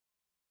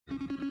News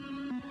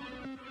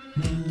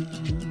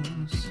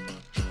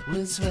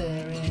with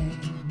swearing.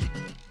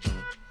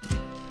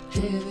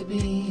 Daily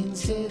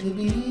beans, daily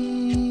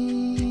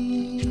beans.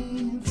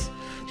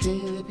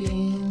 Daily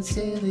beans,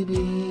 daily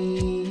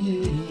beans.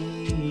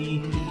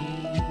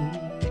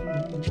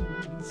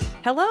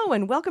 Hello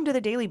and welcome to the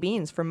Daily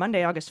Beans for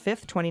Monday, August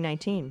 5th,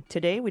 2019.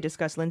 Today we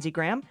discuss Lindsey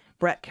Graham,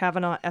 Brett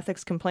Kavanaugh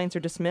ethics complaints are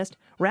dismissed,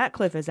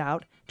 Ratcliffe is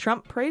out,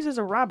 Trump praises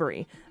a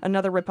robbery,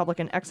 another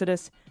Republican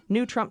exodus,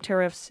 new Trump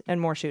tariffs, and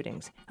more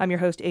shootings. I'm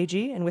your host,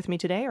 AG, and with me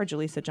today are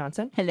Jaleesa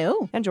Johnson.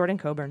 Hello. And Jordan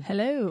Coburn.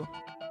 Hello.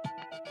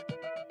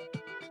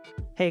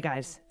 Hey,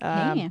 guys.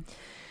 Hey.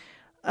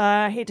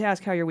 I hate to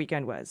ask how your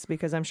weekend was,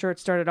 because I'm sure it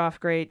started off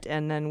great,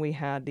 and then we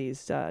had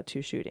these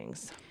two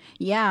shootings.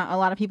 Yeah, a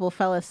lot of people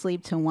fell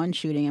asleep to one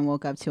shooting and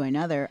woke up to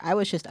another. I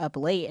was just up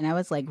late, and I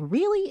was like,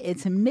 really?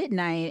 It's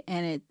midnight,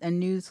 and a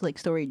news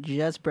story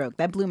just broke.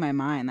 That blew my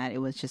mind, that it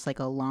was just like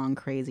a long,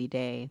 crazy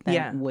day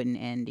that wouldn't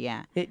end.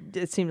 Yeah.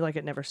 It seemed like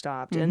it never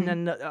stopped. Mm-hmm.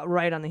 And then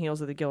right on the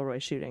heels of the Gilroy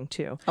shooting,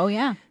 too. Oh,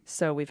 yeah.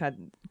 So we've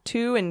had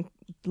two in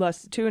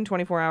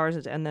 24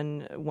 hours, and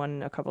then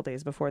one a couple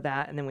days before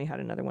that, and then we had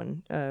another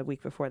one a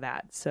week before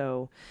that.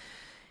 So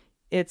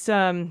it's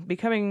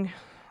becoming...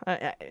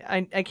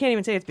 I can't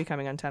even say it's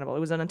becoming untenable. It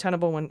was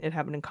untenable when it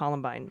happened in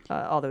Columbine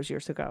all those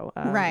years ago.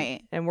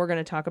 Right. And we're going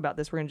to talk about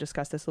this. We're going to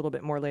discuss this a little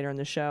bit more later in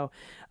the show.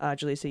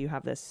 Jaleesa, you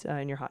have this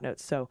in your hot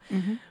notes. So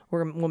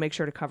we'll make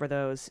sure to cover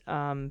those.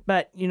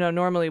 But,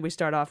 normally we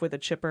start off with a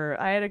chipper.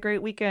 I had a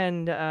great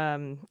weekend,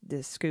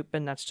 this scoop,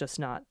 and that's just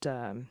not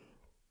the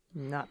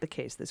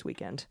case this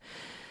weekend.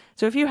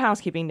 So a few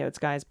housekeeping notes,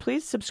 guys.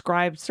 Please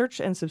search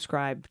and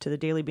subscribe to the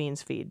Daily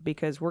Beans feed,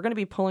 because we're going to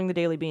be pulling the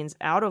Daily Beans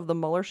out of the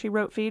Mueller, She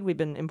Wrote feed. We've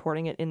been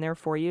importing it in there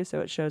for you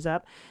so it shows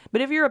up. But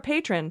if you're a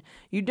patron,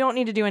 you don't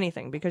need to do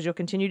anything, because you'll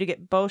continue to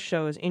get both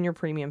shows in your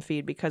premium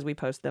feed because we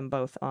post them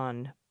both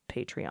on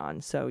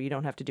Patreon. So you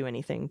don't have to do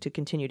anything to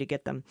continue to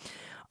get them.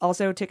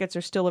 Also, tickets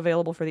are still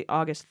available for the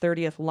August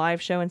 30th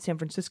live show in San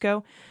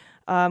Francisco.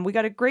 We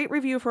got a great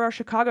review for our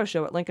Chicago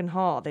show at Lincoln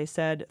Hall. They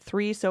said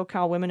 3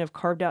 SoCal women have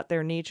carved out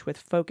their niche with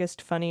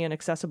focused, funny, and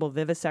accessible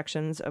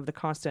vivisections of the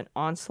constant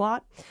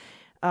onslaught.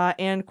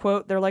 And,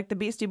 quote, they're like the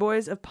Beastie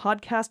Boys of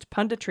podcast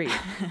punditry,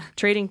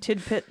 trading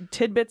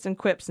tidbits and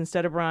quips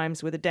instead of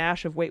rhymes with a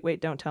dash of wait,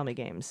 don't tell me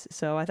games.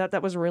 So I thought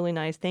that was really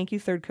nice. Thank you,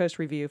 Third Coast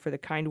Review, for the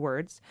kind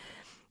words.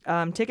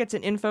 Tickets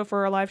and info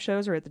for our live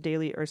shows are at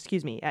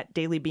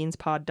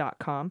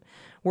dailybeanspod.com.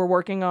 We're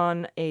working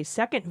on a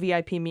second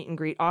VIP meet and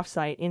greet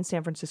offsite in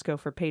San Francisco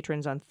for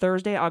patrons on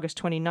Thursday,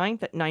 August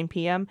 29th at 9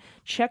 p.m.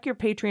 Check your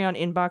Patreon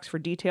inbox for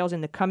details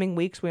in the coming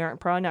weeks. We aren't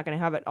probably not going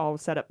to have it all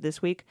set up this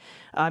week.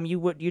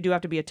 You do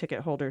have to be a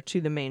ticket holder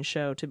to the main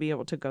show to be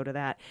able to go to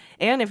that.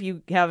 And if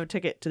you have a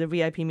ticket to the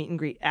VIP meet and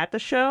greet at the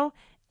show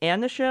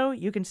and the show,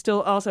 you can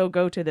still also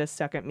go to this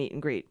second meet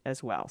and greet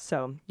as well.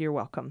 So you're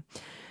welcome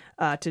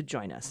to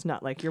join us.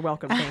 Not like you're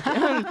welcome, thank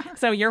you.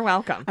 So you're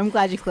welcome. I'm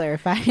glad you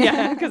clarified.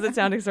 Yeah, because it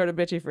sounded sort of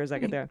bitchy for a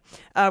second there.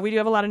 We do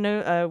have a lot of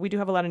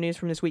news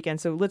from this weekend.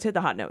 So let's hit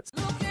the hot notes.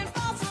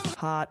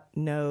 Hot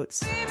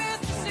notes.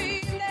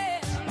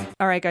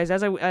 All right, guys.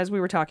 As we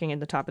were talking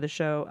at the top of the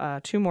show,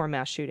 2 more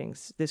mass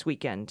shootings this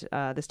weekend.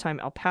 This time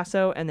El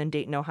Paso and then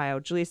Dayton, Ohio.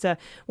 Jaleesa.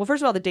 Well,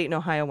 first of all, the Dayton,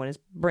 Ohio one is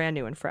brand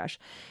new and fresh,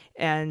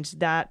 and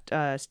that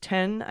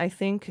 10, I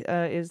think,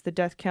 is the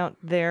death count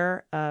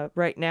there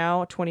right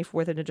now. 24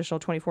 with an additional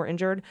 24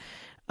 injured,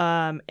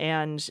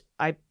 and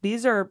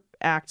these are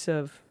acts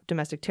of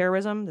domestic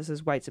terrorism. This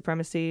is white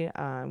supremacy.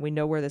 We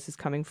know where this is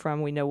coming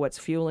from. We know what's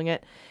fueling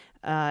it.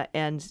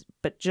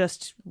 But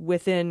just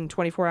within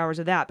 24 hours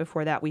of that,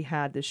 before that, we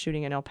had this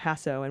shooting in El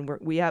Paso, and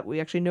we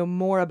actually know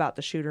more about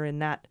the shooter in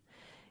that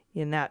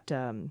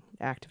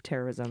act of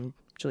terrorism.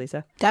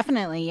 Jaleesa?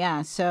 Definitely,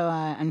 yeah. So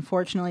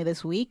unfortunately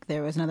this week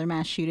there was another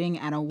mass shooting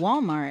at a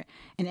Walmart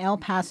in El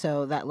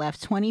Paso that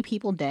left 20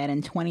 people dead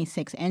and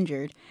 26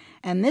 injured.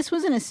 And this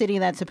was in a city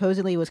that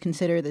supposedly was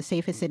considered the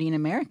safest city in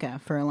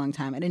America for a long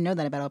time. I didn't know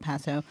that about El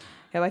Paso.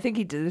 Yeah, I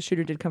think the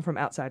shooter did come from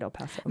outside El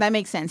Paso. That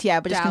makes sense, yeah.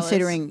 But Dallas. Just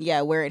considering,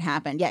 where it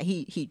happened. Yeah,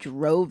 he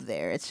drove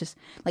there. It's just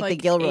like the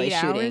Gilroy 8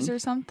 shooting. Hours or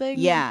something?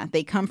 Yeah,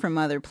 they come from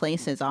other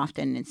places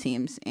often, it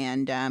seems.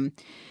 And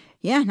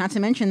yeah, not to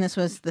mention this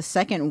was the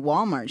second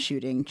Walmart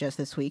shooting just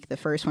this week. The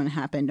first one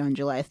happened on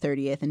July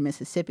 30th in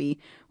Mississippi,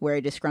 where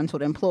a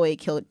disgruntled employee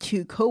killed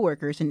 2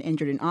 coworkers and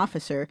injured an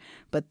officer.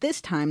 But this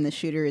time, the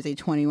shooter is a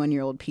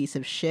 21-year-old piece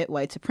of shit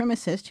white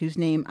supremacist whose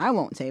name I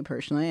won't say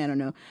personally. I don't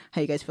know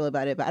how you guys feel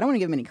about it, but I don't want to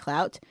give him any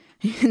clout.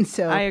 And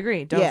so I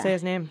agree. Don't say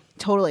his name.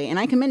 Totally. And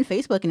I commend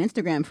Facebook and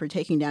Instagram for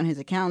taking down his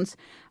accounts.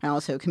 I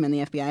also commend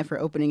the FBI for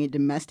opening a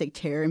domestic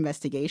terror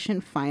investigation,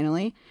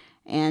 finally.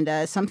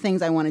 And some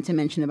things I wanted to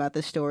mention about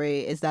this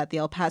story is that the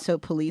El Paso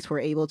police were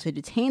able to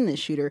detain this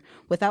shooter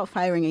without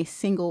firing a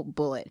single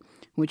bullet,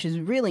 which is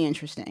really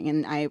interesting.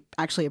 And I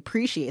actually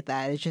appreciate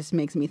that. It just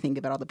makes me think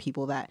about all the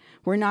people that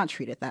were not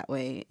treated that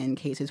way in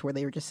cases where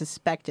they were just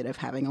suspected of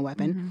having a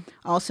weapon.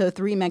 Mm-hmm. Also,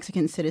 3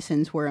 Mexican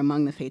citizens were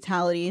among the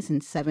fatalities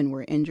and 7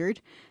 were injured.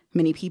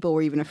 Many people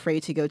were even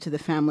afraid to go to the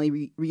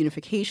family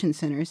reunification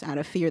centers out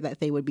of fear that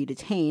they would be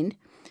detained.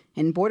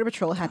 And Border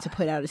Patrol had to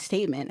put out a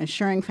statement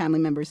assuring family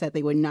members that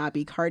they would not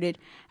be carted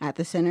at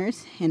the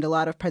centers. And a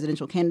lot of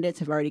presidential candidates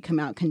have already come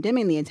out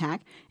condemning the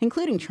attack,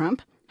 including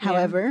Trump.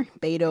 However,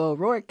 Beto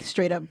O'Rourke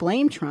straight up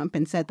blamed Trump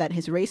and said that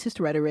his racist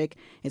rhetoric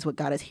is what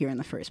got us here in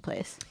the first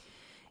place.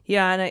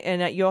 Yeah,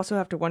 and you also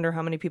have to wonder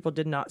how many people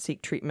did not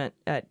seek treatment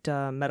at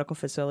medical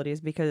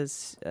facilities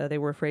because they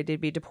were afraid they'd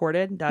be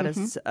deported. That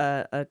is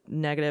a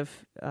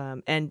negative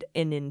and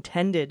an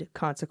intended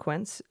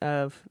consequence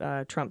of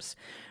Trump's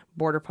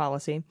border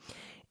policy.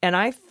 And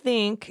I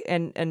think,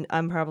 and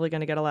I'm probably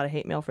going to get a lot of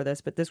hate mail for this,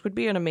 but this would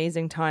be an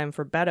amazing time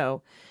for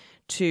Beto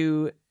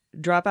to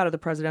drop out of the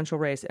presidential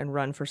race and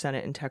run for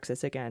Senate in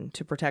Texas again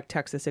to protect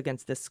Texas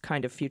against this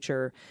kind of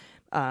future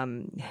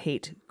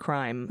hate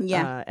crime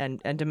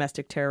and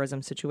domestic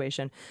terrorism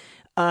situation.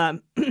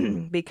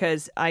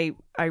 Because I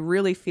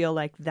really feel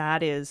like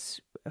that is,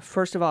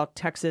 first of all,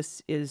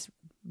 Texas is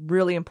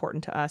really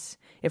important to us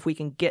if we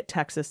can get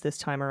Texas this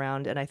time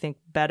around. And I think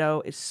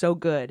Beto is so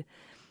good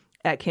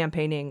at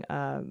campaigning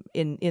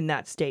in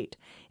that state.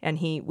 And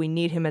we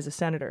need him as a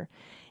senator.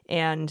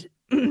 And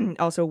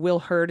also, Will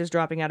Hurd is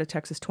dropping out of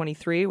Texas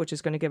 23, which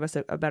is going to give us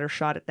a better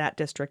shot at that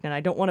district. And I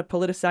don't want to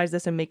politicize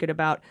this and make it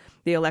about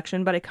the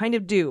election, but I kind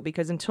of do,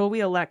 because until we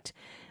elect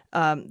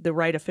the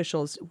right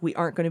officials, we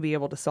aren't going to be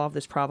able to solve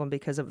this problem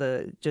because of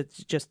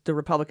just the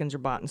Republicans are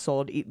bought and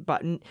sold,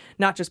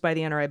 not just by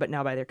the NRA, but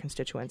now by their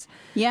constituents.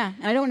 Yeah,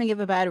 and I don't want to give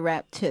a bad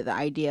rep to the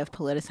idea of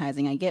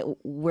politicizing. I get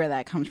where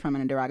that comes from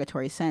in a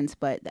derogatory sense,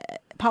 but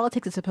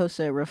politics is supposed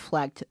to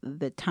reflect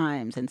the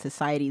times and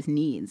society's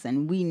needs,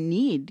 and we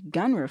need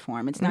gun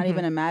reform. It's not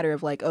even a matter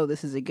of like, oh,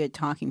 this is a good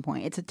talking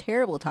point. It's a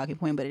terrible talking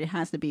point, but it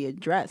has to be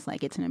addressed.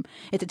 Like it's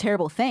a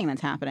terrible thing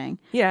that's happening.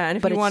 Yeah, and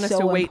if you want us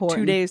to wait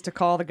important. 2 days to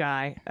call the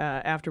guy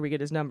after we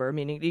get his number,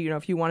 meaning,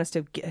 if you want us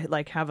to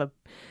have a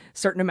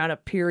certain amount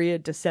of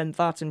period to send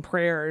thoughts and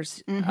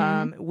prayers,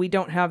 we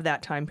don't have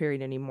that time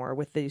period anymore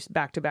with these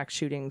back-to-back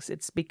shootings.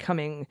 It's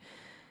becoming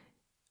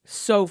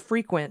so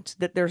frequent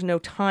that there's no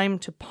time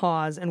to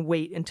pause and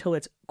wait until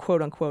it's quote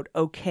unquote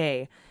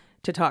okay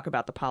to talk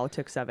about the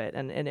politics of it.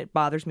 And it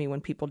bothers me when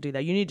people do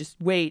that. You need to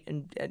just wait,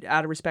 and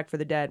out of respect for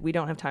the dead, we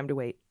don't have time to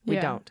wait. We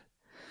don't.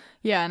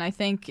 Yeah, and I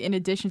think in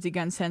addition to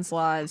gun sense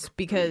laws,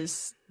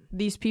 because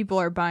these people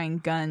are buying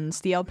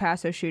guns, the El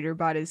Paso shooter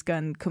bought his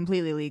gun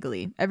completely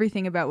legally.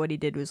 Everything about what he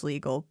did was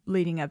legal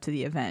leading up to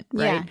the event,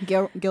 right?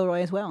 Yeah,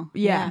 Gilroy as well.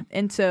 Yeah,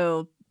 and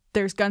so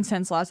there's gun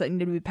sense laws that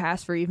need to be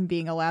passed for even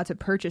being allowed to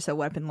purchase a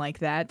weapon like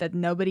that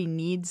nobody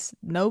needs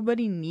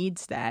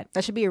that.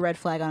 That should be a red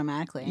flag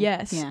automatically.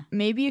 Yes. Yeah.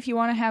 Maybe if you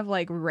want to have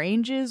like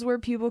ranges where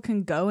people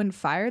can go and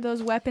fire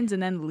those weapons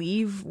and then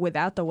leave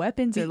without the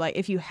weapons, or like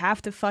if you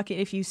have to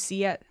if you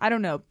see it, I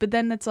don't know. But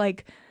then it's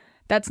like,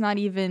 it's not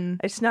even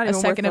a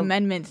Second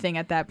Amendment thing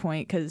at that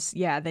point, because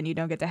then you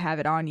don't get to have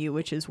it on you,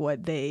 which is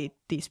what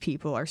these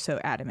people are so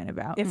adamant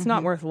about. It's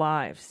not worth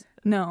lives.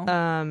 No.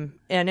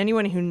 And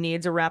anyone who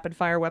needs a rapid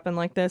fire weapon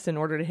like this in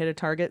order to hit a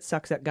target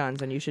sucks at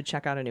guns, and you should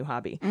check out a new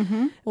hobby.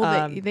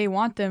 Well, they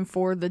want them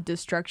for the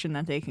destruction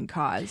that they can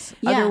cause.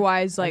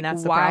 Otherwise, like, and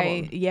that's why?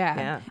 The problem.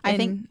 Yeah. I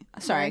think.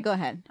 Sorry, go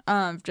ahead.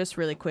 Just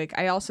really quick.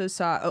 I also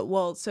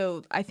saw.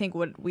 So I think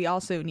what we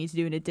also need to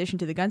do in addition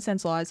to the gun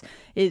sense laws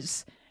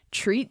is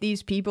treat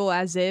these people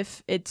as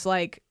if it's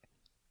like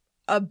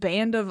a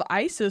band of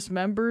ISIS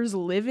members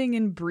living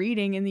and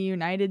breeding in the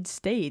United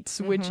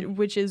States,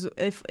 which is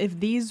if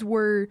these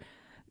were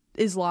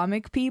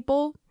Islamic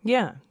people,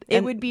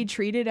 it would be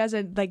treated as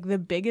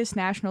the biggest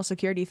national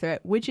security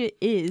threat, which it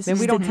is. And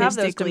we don't have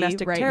those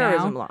domestic right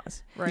terrorism now.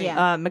 laws. Right.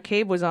 Yeah.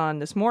 McCabe was on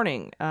this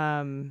morning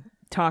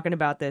talking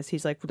about this.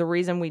 He's like, the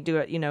reason we do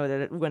it,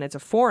 that when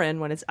it's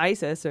when it's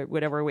ISIS or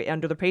whatever,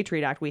 under the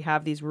Patriot Act, we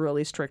have these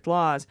really strict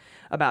laws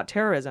about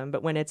terrorism.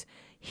 But when it's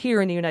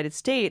here in the United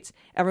States,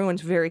 everyone's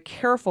very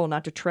careful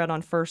not to tread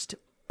on First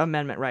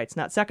Amendment rights,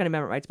 not Second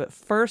Amendment rights, but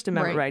First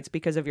Amendment rights,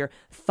 because of your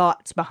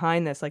thoughts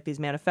behind this, like these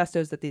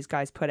manifestos that these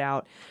guys put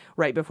out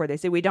right before they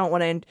say we don't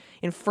want to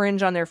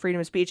infringe on their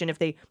freedom of speech. And if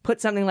they put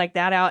something like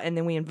that out and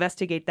then we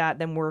investigate that,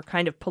 then we're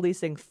kind of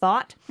policing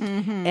thought.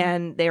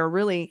 And they are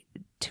really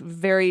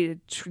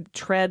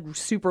tread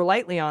super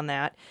lightly on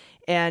that.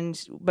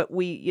 But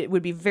it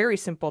would be very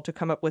simple to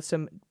come up with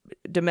some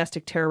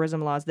domestic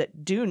terrorism laws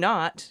that do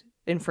not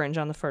infringe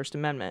on the First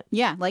Amendment.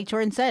 Yeah, like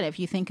Jordan said, if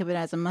you think of it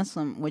as a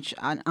Muslim, which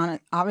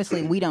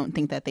obviously we don't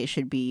think that they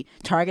should be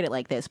targeted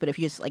like this, but if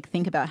you just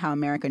think about how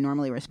America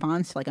normally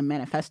responds to a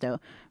manifesto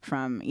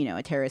from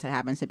a terrorist that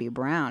happens to be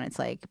brown, it's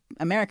like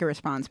America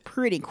responds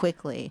pretty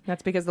quickly.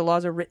 That's because the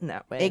laws are written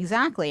that way.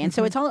 Exactly. And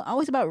so it's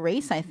always about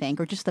race, I think,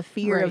 or just the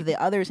fear of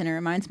the others. And it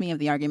reminds me of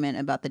the argument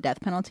about the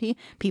death penalty.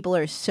 People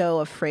are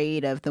so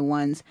afraid of the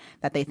ones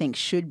that they think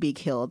should be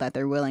killed that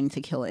they're willing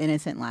to kill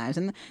innocent lives.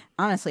 And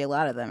honestly, a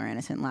lot of them are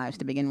innocent lives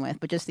to begin with.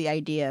 But just the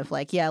idea of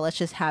let's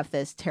just have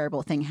this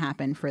terrible thing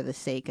happen for the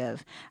sake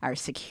of our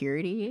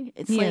security.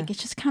 It's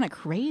it's just kind of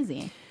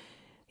crazy.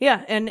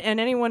 Yeah, and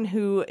anyone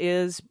who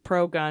is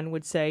pro-gun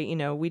would say,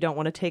 we don't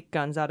want to take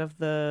guns out of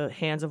the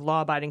hands of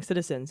law-abiding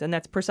citizens, and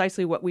that's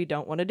precisely what we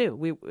don't want to do.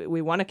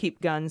 We want to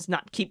keep guns,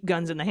 not keep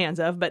guns in the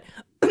hands of, but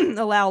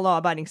allow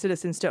law-abiding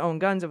citizens to own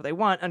guns if they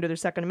want under their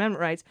Second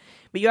Amendment rights.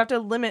 But you have to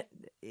limit.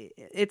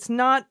 It's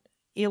not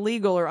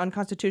illegal or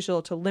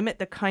unconstitutional to limit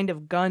the kind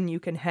of gun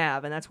you can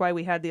have, and that's why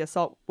we had the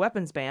assault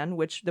weapons ban,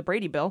 the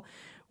Brady bill,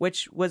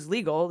 which was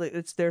legal.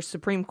 It's their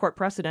Supreme Court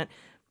precedent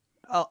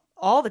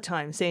all the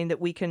time, saying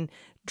that we can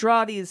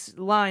draw these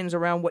lines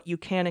around what you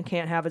can and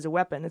can't have as a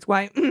weapon. It's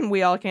why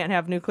we all can't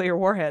have nuclear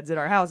warheads at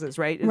our houses,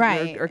 right?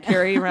 Right. Or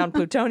carry around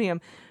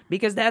plutonium,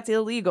 because that's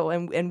illegal.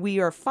 And we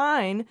are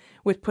fine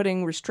with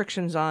putting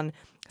restrictions on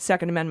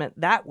Second Amendment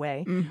that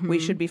way. We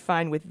should be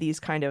fine with these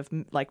kind of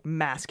like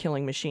mass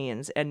killing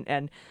machines.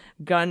 And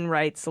gun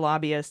rights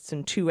lobbyists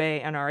and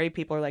 2A NRA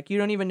people are like, you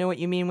don't even know what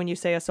you mean when you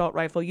say assault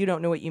rifle. You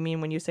don't know what you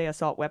mean when you say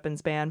assault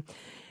weapons ban.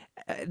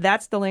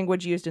 That's the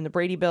language used in the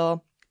Brady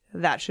bill.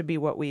 That should be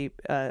what we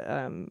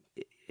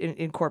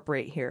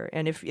incorporate here.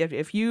 And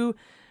if you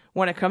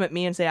want to come at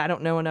me and say I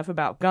don't know enough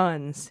about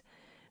guns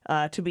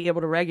to be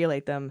able to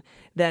regulate them,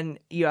 then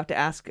I have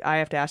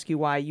to ask you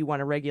why you want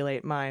to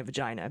regulate my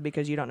vagina,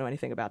 because you don't know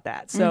anything about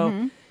that.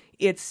 So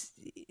it's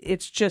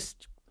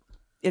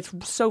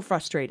so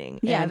frustrating.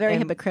 Yeah, and, very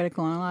and,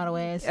 hypocritical in a lot of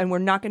ways. And we're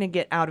not going to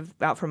get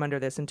out from under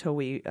this until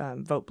we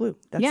vote blue.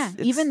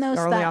 Even those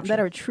our only option. that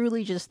are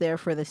truly just there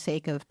for the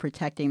sake of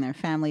protecting their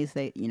families,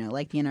 they,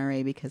 like the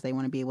NRA, because they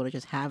want to be able to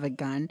just have a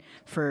gun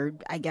for,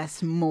 I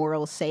guess,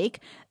 moral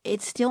sake.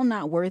 It's still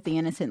not worth the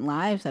innocent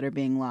lives that are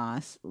being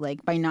lost,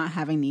 like by not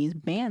having these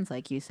bans,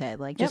 like you said,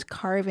 like just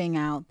carving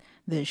out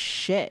the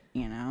shit,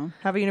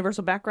 Have a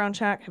universal background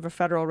check, have a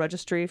federal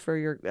registry for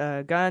your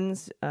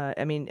guns.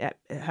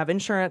 Have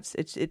insurance.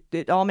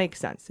 It all makes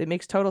sense. It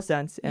makes total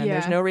sense. And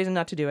there's no reason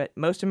not to do it.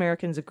 Most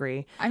Americans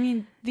agree. I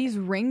mean, these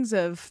rings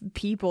of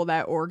people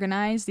that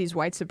organize, these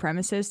white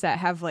supremacists that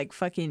have like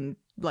fucking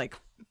like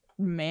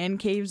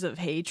Mancaves of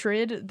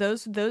Hatred,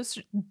 those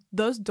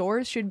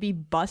doors should be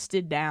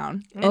busted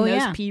down, and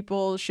those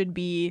people should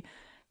be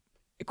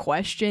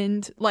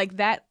questioned. Like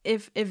that,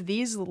 if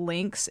these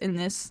links in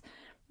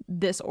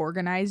this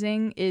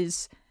organizing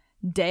is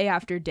day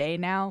after day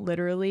now,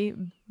 literally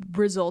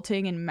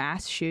resulting in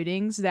mass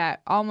shootings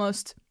that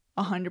almost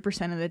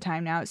 100% of the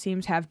time now, it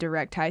seems, have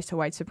direct ties to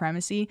white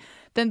supremacy,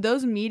 then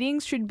those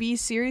meetings should be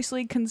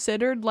seriously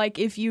considered. Like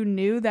if you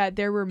knew that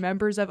there were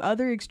members of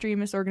other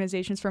extremist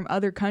organizations from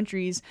other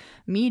countries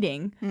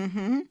meeting,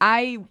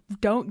 I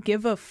don't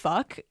give a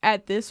fuck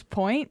at this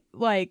point.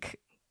 Like,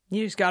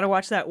 you just got to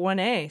watch that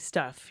 1A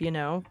stuff,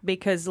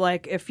 because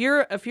like if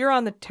you're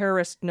on the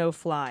terrorist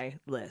no-fly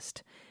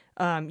list,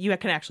 you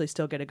can actually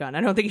still get a gun.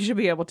 I don't think you should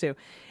be able to,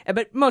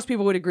 but most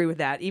people would agree with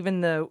that.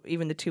 Even the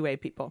 2A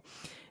people.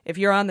 If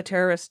you're on the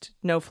terrorist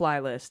no-fly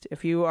list,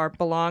 if you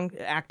belong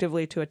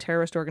actively to a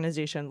terrorist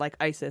organization like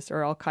ISIS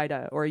or Al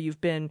Qaeda, or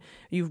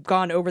you've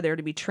gone over there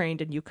to be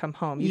trained and you come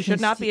home, you should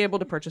not be able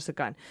to purchase a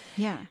gun.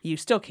 Yeah, you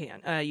still can.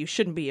 You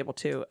shouldn't be able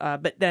to.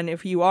 But then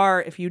if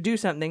you do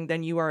something,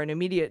 then you are an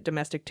immediate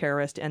domestic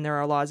terrorist, and there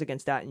are laws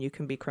against that, and you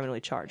can be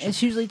criminally charged.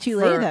 It's usually too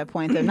late at that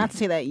point, though. Not to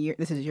say that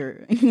this is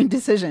your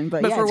decision,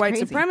 but for white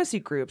crazy. Supremacy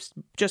groups,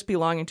 just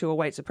belonging to a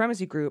white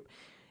supremacy group,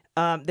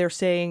 they're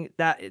saying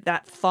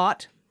that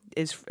thought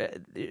is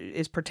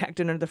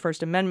protected under the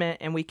First Amendment,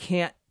 and we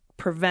can't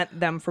prevent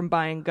them from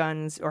buying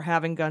guns or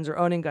having guns or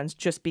owning guns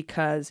just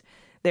because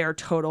they are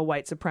total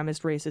white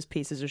supremacist, racist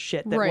pieces of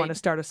shit that want to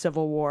start a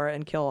civil war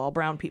and kill all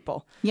brown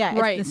people. Yeah,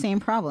 it's the same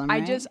problem,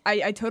 right?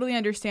 I totally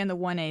understand the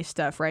 1A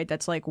stuff, right?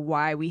 That's like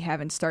why we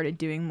haven't started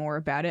doing more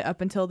about it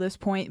up until this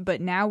point. But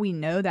now we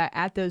know that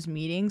at those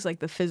meetings, like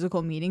the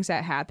physical meetings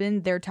that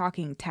happen, they're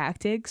talking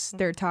tactics.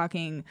 They're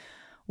talking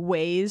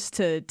ways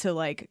to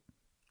like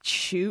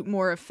shoot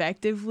more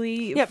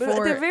effectively. Yeah, but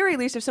at the very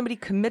least, if somebody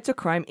commits a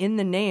crime in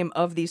the name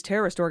of these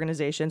terrorist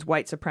organizations,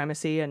 white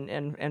supremacy and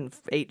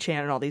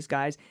 8chan and all these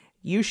guys,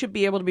 you should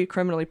be able to be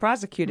criminally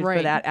prosecuted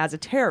for that as a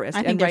terrorist.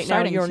 I think and right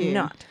now you're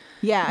not.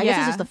 Yeah, I guess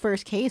it's just the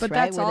first case, but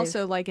right? That's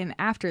also like an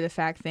after the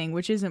fact thing,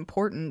 which is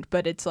important.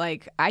 But it's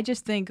like, I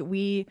just think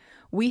we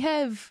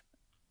have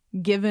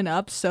given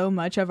up so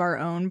much of our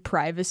own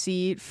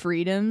privacy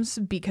freedoms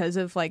because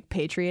of like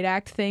Patriot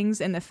Act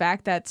things, and the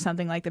fact that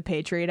something like the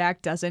Patriot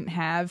Act doesn't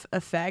have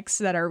effects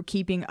that are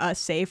keeping us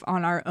safe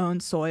on our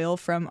own soil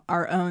from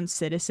our own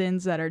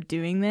citizens that are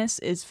doing this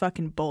is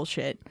fucking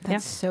bullshit.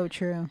 That's so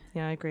true.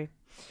 Yeah, I agree.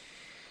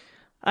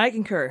 I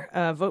concur.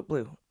 Vote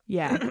blue.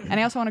 Yeah. And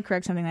I also want to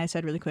correct something that I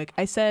said really quick.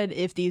 I said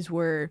if these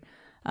were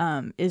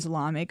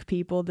Islamic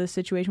people, this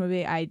situation would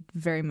be. I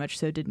very much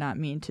so did not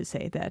mean to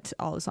say that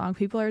all Islamic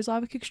people are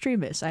Islamic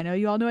extremists. I know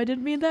you all know I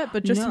didn't mean that,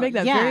 but just to make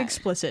that very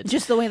explicit.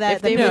 Just the way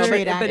that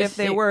if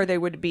they were, they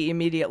would be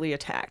immediately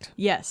attacked.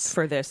 Yes.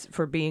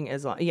 For being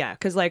Islam. Yeah,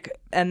 because like,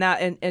 and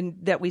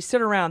that we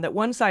sit around, that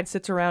one side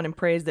sits around and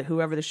prays that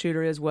whoever the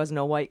shooter is wasn't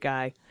a white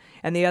guy.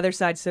 and the other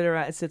side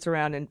sits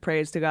around and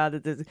prays to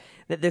God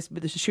that this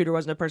shooter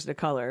wasn't a person of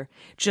color,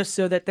 just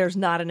so that there's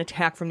not an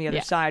attack from the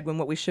other side, when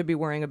what we should be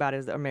worrying about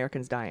is the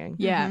Americans dying.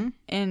 Yeah.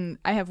 And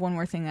I have one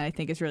more thing that I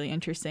think is really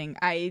interesting.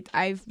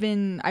 I've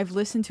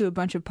listened to a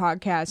bunch of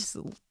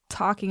podcasts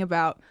talking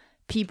about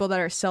people that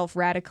are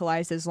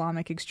self-radicalized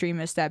Islamic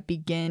extremists that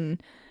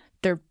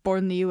they're born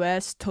in the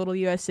U.S., total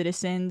U.S.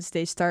 citizens.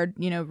 They start,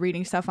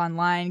 reading stuff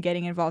online,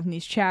 getting involved in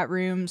these chat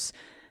rooms.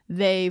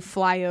 They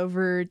fly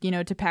over,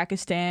 to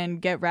Pakistan,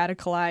 get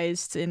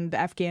radicalized in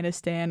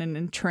Afghanistan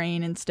and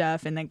train and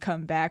stuff, and then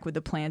come back with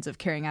the plans of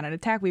carrying out an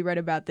attack. We read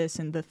about this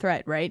in The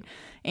Threat, right?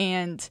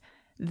 And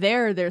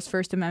there's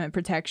First Amendment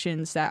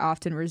protections that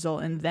often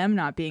result in them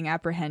not being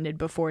apprehended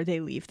before they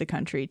leave the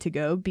country to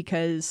go,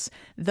 because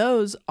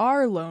those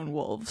are lone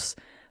wolves.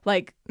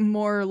 Like,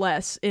 more or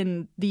less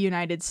in the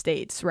United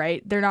States,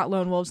 right? They're not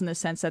lone wolves in the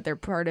sense that they're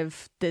part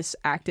of this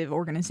active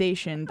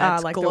organization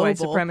that's like global. the white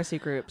supremacy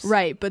groups.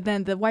 Right, but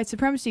then the white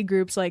supremacy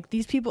groups, like,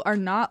 these people are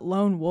not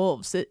lone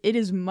wolves. It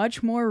is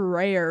much more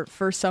rare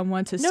for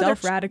someone to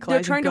self-radicalize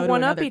they're trying and go to to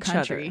one-up another each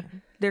country.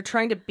 other. They're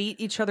trying to beat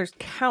each other's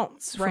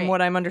counts, from Right.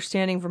 what I'm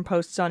understanding from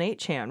posts on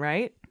 8chan,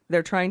 right?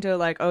 They're trying to,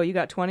 like, oh, you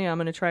got 20, I'm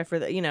going to try for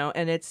the,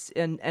 and it's,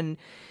 and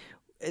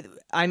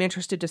I'm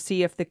interested to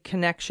see if the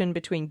connection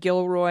between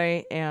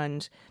Gilroy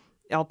and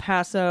El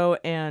Paso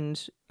and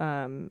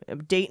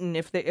Dayton,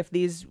 if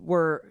these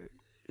were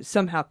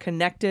somehow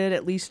connected,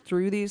 at least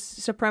through these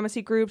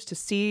supremacy groups, to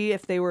see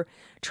if they were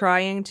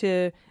trying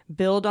to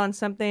build on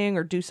something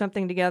or do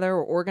something together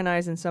or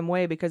organize in some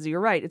way, because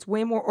you're right, it's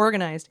way more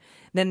organized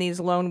than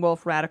these lone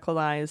wolf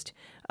radicalized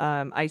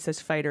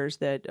ISIS fighters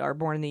that are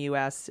born in the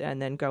U.S.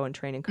 and then go and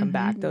train and come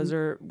back. Those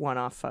are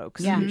one-off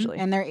folks, usually.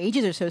 And their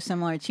ages are so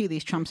similar, too,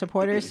 these Trump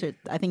supporters. So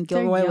I think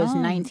Gilroy They're was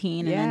young.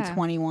 19 and Yeah. then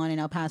 21 in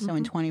El Paso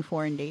and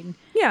 24 in Dayton.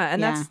 Yeah,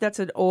 and that's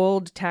an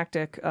old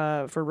tactic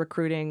for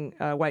recruiting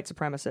white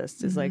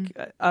supremacists, is like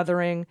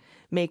othering,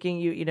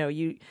 making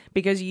you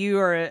because you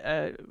are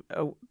a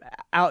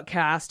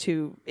outcast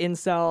who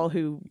incel,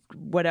 who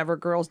whatever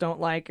girls don't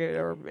like,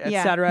 or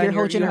etc. Your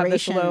whole You have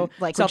this generation low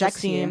like rejects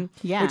self-esteem,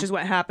 you. Yeah. which is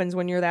what happens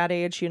when you're that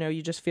age.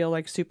 You just feel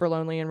like super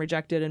lonely and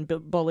rejected and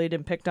bullied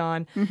and picked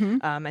on.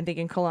 I think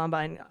in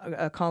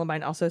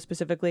Columbine also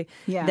specifically.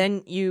 Yeah.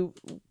 Then you're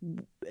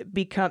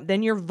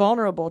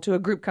vulnerable to a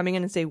group coming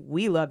in and say,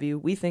 we love you,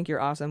 we think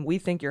you're awesome, we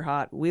think you're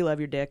hot, we love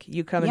your dick,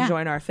 you come and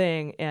join our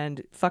thing,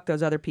 and fuck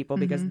those other people,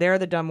 because they're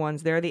the dumb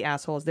ones, they're the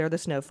assholes, they're the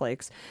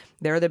snowflakes,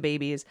 they're the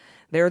babies,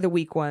 they're the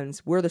weak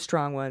ones, we're the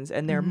strong ones,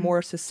 and they're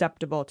more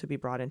susceptible to be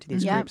brought into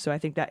these groups. So I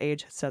think that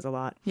age says a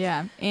lot.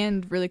 Yeah,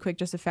 and really quick,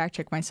 just to fact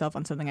check myself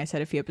on something I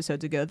said a few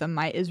episodes ago, the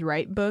Might is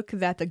Right book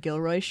that the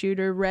Gilroy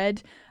shooter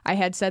read, I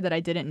had said that I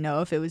didn't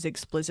know if it was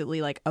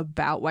explicitly like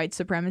about white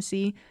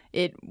supremacy.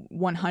 It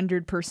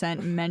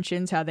 100%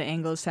 mentions how the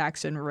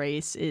Anglo-Saxon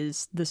race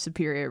is the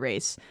superior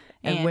race.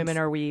 And women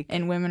are weak.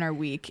 And women are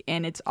weak.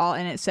 And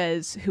it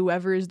says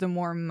whoever is the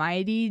more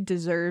mighty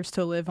deserves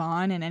to live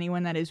on, and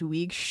anyone that is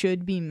weak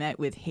should be met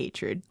with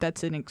hatred.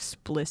 That's an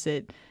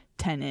explicit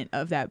tenet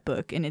of that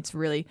book, and it's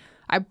really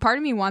part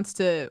of me wants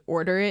to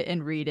order it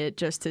and read it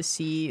just to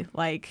see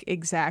like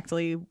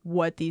exactly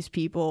what these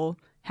people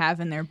have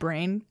in their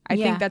brain. I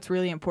think that's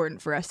really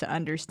important for us to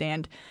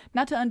understand,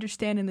 not to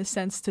understand in the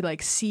sense to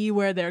like see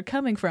where they're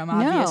coming from,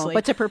 obviously, No,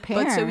 but to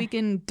prepare, but so we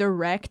can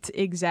direct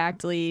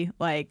exactly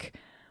like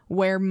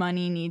where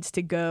money needs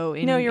to go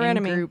in, your in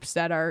enemy. groups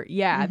that are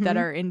that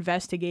are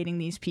investigating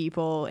these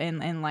people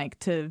and like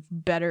to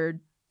better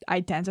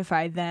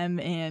identify them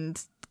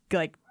and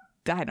like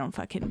I don't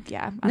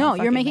No,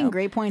 you're making know.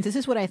 great points. This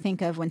is what I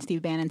think of when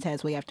Steve Bannon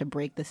says we have to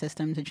break the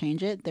system to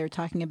change it. They're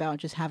talking about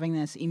just having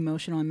this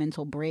emotional and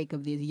mental break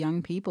of these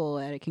young people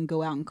that it can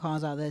go out and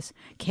cause all this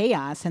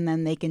chaos, and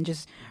then they can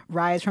just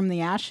rise from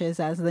the ashes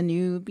as the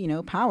new,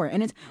 power.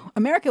 And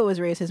America was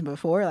racist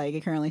before, like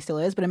it currently still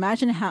is, but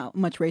imagine how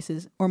much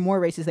racist or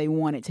more racist they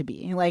want it to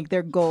be. Like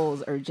their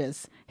goals are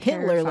just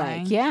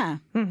Hitler-like.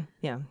 Terrifying.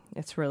 Yeah,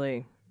 it's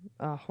really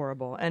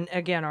horrible. And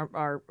again,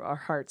 our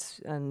hearts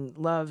and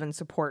love and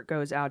support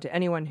goes out to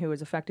anyone who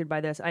was affected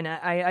by this. And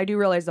I do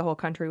realize the whole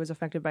country was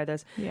affected by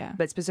this,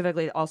 but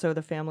specifically also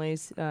the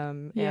families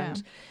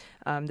and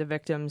the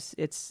victims.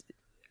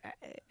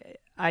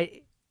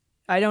 I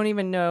don't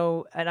even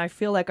know, and I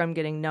feel like I'm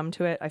getting numb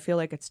to it. I feel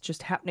like it's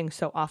just happening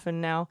so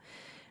often now.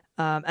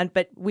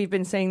 But we've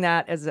been saying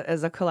that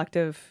as a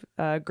collective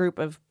group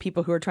of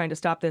people who are trying to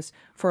stop this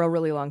for a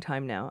really long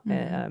time now.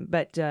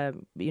 But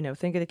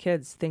think of the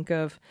kids, think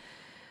of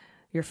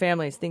your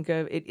families, think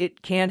of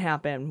it can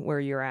happen where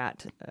you're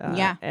at.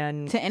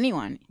 And to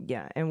anyone.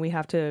 Yeah, and we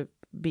have to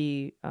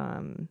be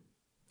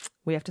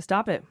we have to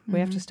stop it. We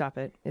have to stop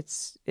it.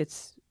 It's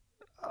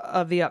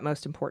of the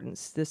utmost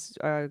importance. This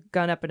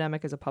gun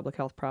epidemic is a public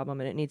health problem,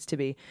 and it needs to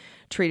be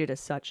treated as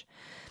such.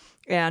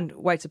 And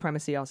white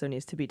supremacy also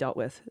needs to be dealt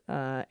with.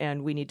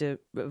 And we need to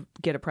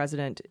get a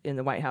president in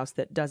the White House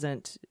that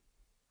doesn't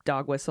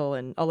dog whistle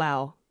and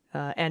allow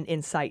and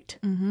incite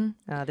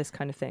this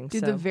kind of thing.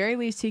 Dude, so the very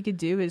least he could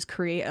do is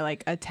create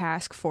a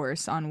task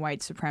force on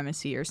white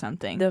supremacy or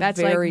something. The That's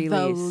very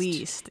the least.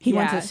 least. He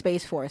went to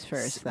Space Force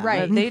first, though.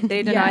 Right. they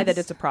deny Yes. that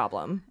it's a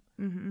problem,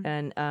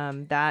 and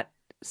that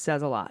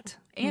says a lot.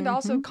 And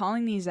also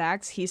calling these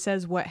acts, he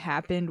says what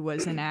happened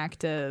was an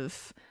act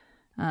of,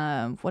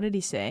 what did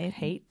he say?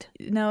 Hate.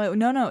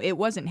 No, it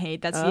wasn't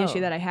hate. That's the issue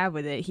that I have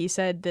with it. He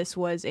said this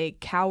was a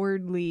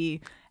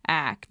cowardly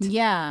act.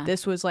 Yeah.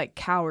 This was like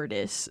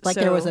cowardice. Like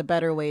So there was a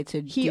better way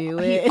to do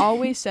it. He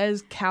always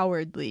says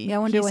cowardly. Yeah, I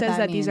wonder he what says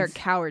that these are means.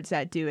 cowards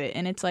that do it.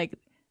 And it's like,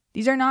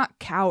 these are not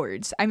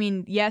cowards. I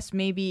mean, yes,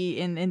 maybe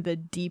in the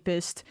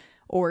deepest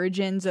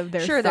origins of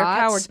their Sure, thoughts, they're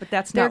cowards, but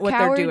that's not what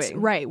cowards, they're doing.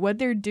 Right. What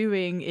they're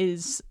doing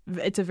is,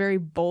 it's a very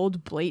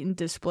bold, blatant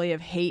display of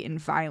hate and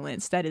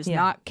violence. That is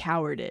not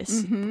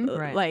cowardice.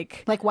 Right.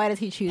 Like why does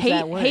he choose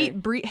that word?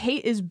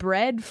 hate is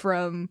bred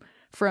from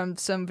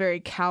some very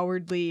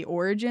cowardly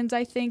origins,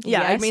 I think. Yeah,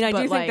 yes, I mean, I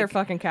but do think they're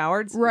fucking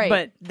cowards, Right.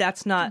 But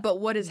that's not.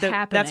 But what is That's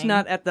happening?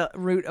 not at the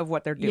root of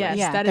what they're doing. Yes,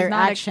 Yeah, that is their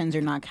not actions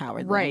are not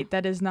cowardly. right.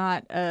 That is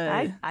not.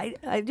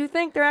 I do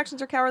think their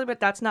actions are cowardly, but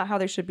that's not how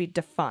they should be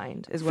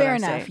defined. Is what Fair I'm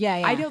enough. saying. Yeah,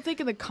 yeah. I don't think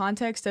in the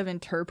context of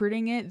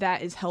interpreting it,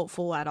 that is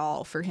helpful at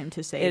all for him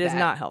to say It that. is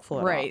not helpful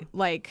at all. Right.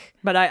 Like,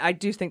 But I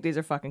do think these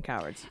are fucking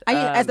cowards.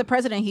 As the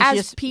president, he should as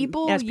just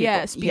people, as people,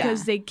 yes,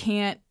 because they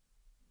can't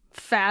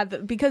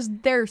fathom, because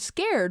they're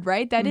scared,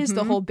 right? That is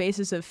the whole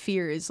basis of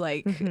fear, is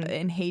like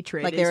and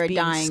hatred, like is they're a being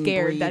dying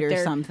scared breed that or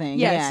they're something.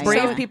 Yes, Yeah,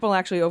 Brave yeah. people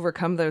actually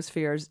overcome those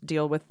fears,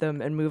 deal with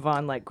them, and move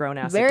on like grown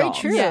ass Very adults.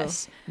 true.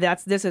 Yes.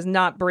 This is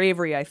not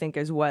bravery. I think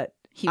is what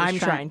He was I'm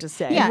trying to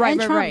say. Yeah, Right, and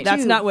right, Trump, right.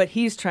 That's too. not what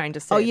he's trying to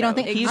say. Oh, you don't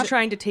though. think- he's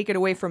trying to take it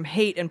away from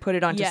hate and put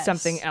it onto Yes.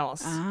 something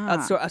else,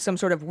 some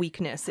sort of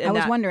weakness? I And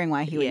was that- wondering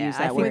why he would yeah, use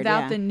I that think word. without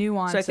yeah. the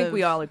nuance. So I think of,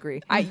 we all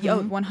agree.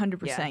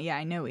 100%. Yeah. Yeah,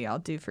 I know we all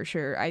do for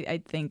sure. I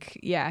think,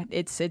 yeah,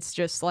 it's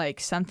just like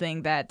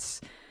something that's,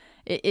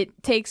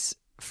 it takes,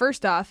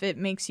 first off, it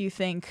makes you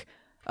think,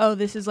 oh,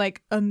 this is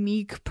like a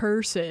meek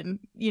person.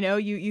 You know,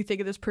 you think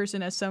of this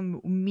person as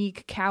some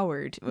meek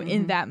coward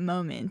in that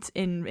moment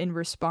in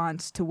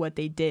response to what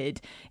they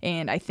did.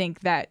 And I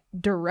think that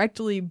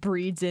directly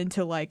breeds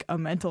into like a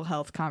mental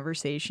health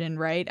conversation,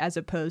 right? As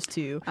opposed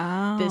to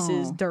this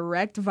is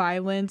direct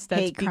violence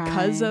that's Hate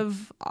because crime.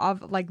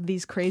 of like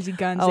these crazy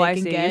guns Oh, they I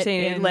can see. get. You're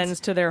saying it and- lends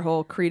to their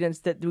whole credence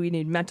that we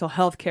need mental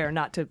health care,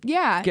 not to.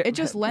 Yeah, get- it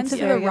just lends a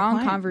to the very good wrong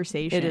point.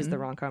 conversation. It is the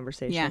wrong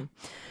conversation. Yeah.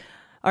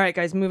 All right,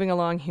 guys, moving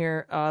along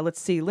here. Let's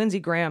see.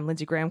 Lindsey Graham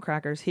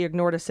crackers. He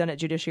ignored a Senate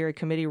Judiciary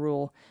Committee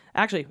rule.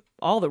 Actually,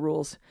 all the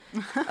rules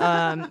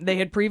they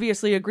had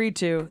previously agreed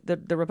to.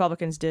 The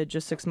Republicans did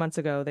just 6 months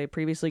ago. They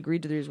previously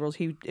agreed to these rules.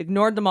 He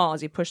ignored them all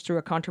as he pushed through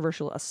a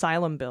controversial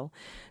asylum bill,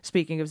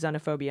 speaking of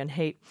xenophobia and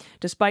hate.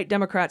 Despite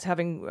Democrats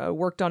having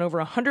worked on over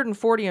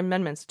 140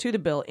 amendments to the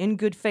bill in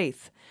good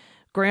faith,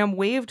 Graham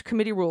waived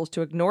committee rules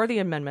to ignore the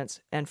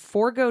amendments and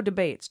forego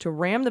debates to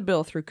ram the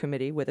bill through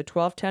committee with a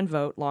 12-10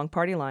 vote, long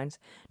party lines,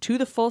 to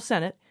the full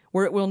Senate,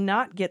 where it will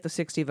not get the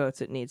 60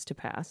 votes it needs to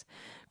pass.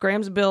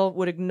 Graham's bill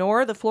would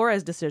ignore the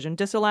Flores decision,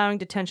 disallowing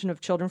detention of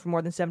children for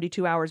more than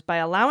 72 hours by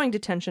allowing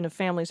detention of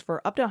families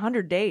for up to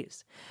 100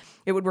 days.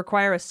 It would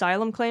require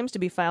asylum claims to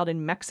be filed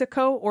in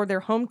Mexico or their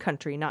home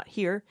country, not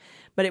here,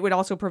 but it would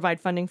also provide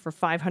funding for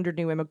 500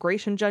 new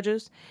immigration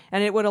judges,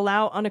 and it would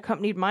allow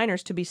unaccompanied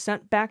minors to be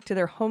sent back to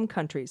their home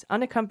countries,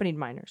 unaccompanied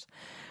minors.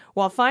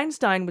 While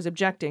Feinstein was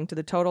objecting to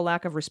the total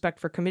lack of respect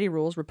for committee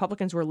rules,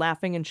 Republicans were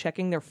laughing and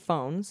checking their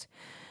phones.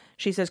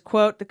 She says,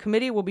 quote, "The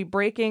committee will be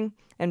breaking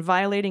and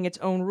violating its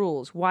own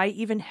rules. Why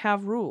even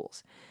have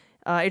rules?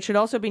 It should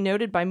also be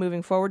noted by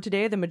moving forward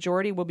today, the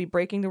majority will be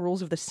breaking the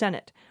rules of the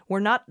Senate. We're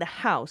not the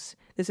House.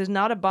 This is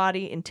not a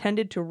body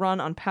intended to run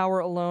on power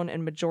alone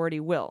and majority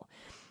will."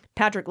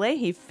 Patrick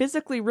Leahy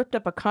physically ripped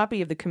up a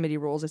copy of the committee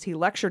rules as he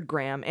lectured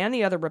Graham and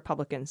the other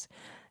Republicans.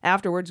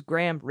 Afterwards,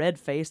 Graham,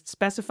 red-faced,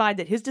 specified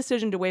that his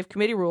decision to waive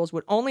committee rules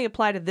would only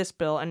apply to this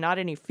bill and not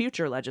any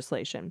future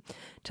legislation.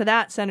 To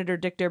that, Senator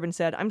Dick Durbin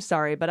said, "I'm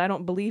sorry, but I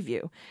don't believe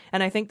you.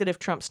 And I think that if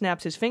Trump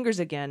snaps his fingers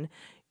again,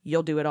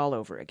 you'll do it all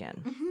over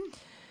again."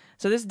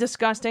 So this is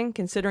disgusting,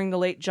 considering the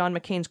late John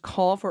McCain's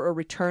call for a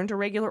return to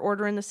regular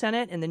order in the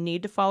Senate and the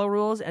need to follow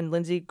rules. And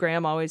Lindsey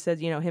Graham always said,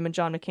 him and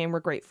John McCain were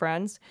great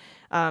friends.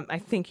 I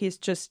think he's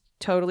just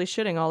totally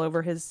shitting all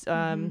over his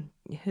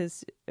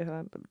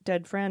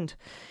dead friend.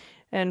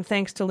 And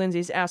thanks to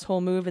Lindsey's asshole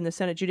move in the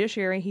Senate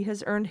Judiciary, he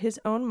has earned his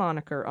own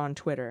moniker on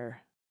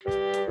Twitter.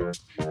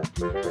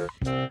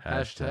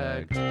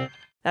 Hashtag.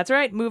 That's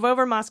right. Move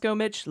over, Moscow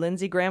Mitch.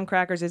 Lindsey Graham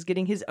Crackers is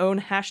getting his own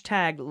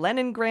hashtag,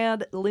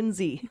 Leningrad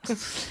Lindsey.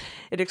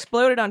 It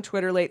exploded on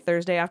Twitter late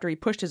Thursday after he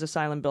pushed his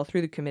asylum bill through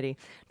the committee,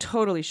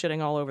 totally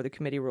shitting all over the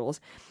committee rules.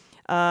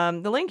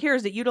 The link here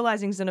is that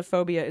utilizing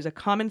xenophobia is a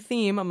common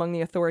theme among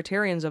the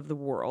authoritarians of the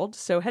world,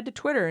 so head to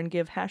Twitter and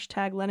give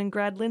hashtag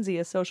Leningrad Lindsey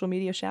a social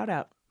media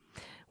shout-out.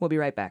 We'll be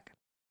right back.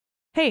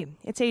 Hey,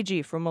 it's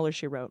AG from Mueller,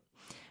 She Wrote.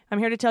 I'm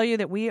here to tell you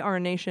that we are a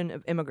nation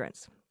of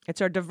immigrants.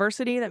 It's our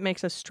diversity that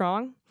makes us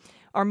strong.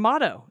 Our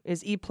motto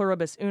is E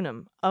pluribus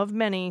unum, of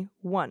many,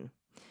 one.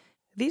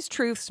 These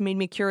truths made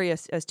me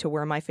curious as to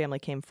where my family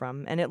came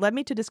from, and it led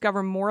me to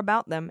discover more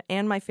about them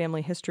and my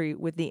family history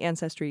with the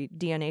Ancestry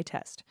DNA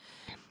test.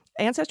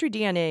 Ancestry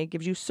DNA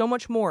gives you so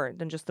much more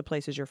than just the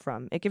places you're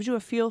from. It gives you a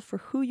feel for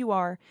who you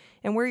are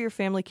and where your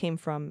family came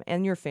from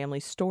and your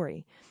family's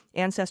story.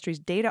 Ancestry's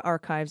data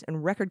archives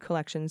and record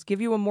collections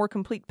give you a more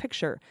complete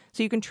picture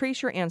so you can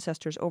trace your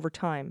ancestors over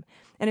time.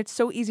 And it's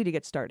so easy to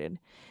get started.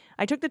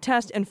 I took the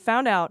test and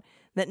found out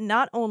that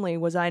not only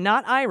was I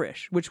not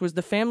Irish, which was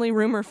the family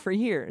rumor for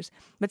years,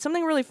 but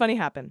something really funny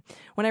happened.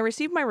 When I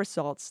received my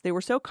results, they were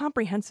so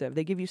comprehensive,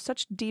 they give you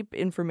such deep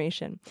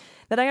information,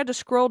 that I had to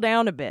scroll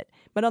down a bit.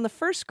 But on the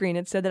first screen,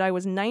 it said that I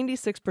was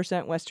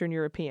 96% Western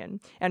European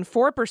and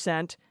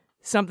 4%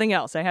 something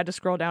else. I had to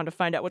scroll down to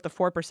find out what the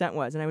 4%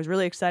 was, and I was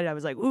really excited. I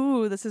was like,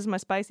 ooh, this is my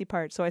spicy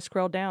part. So I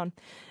scrolled down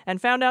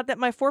and found out that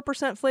my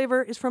 4%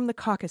 flavor is from the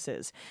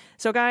Caucasus.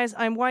 So guys,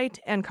 I'm white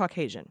and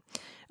Caucasian.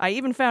 I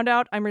even found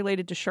out I'm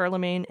related to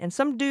Charlemagne and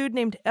some dude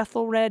named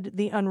Ethelred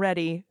the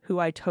Unready, who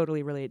I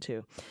totally relate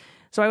to.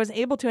 So I was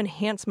able to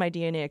enhance my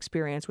DNA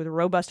experience with a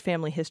robust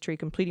family history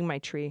completing my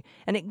tree,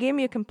 and it gave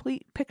me a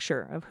complete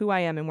picture of who I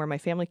am and where my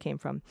family came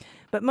from.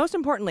 But most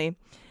importantly,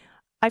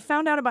 I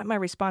found out about my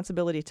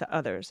responsibility to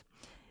others,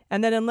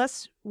 and that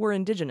unless we're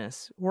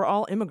indigenous, we're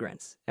all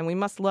immigrants, and we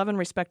must love and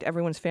respect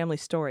everyone's family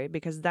story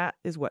because that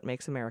is what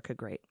makes America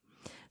great.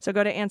 So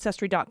go to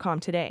Ancestry.com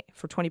today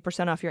for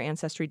 20% off your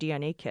Ancestry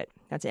DNA kit.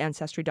 That's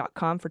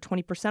Ancestry.com for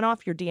 20%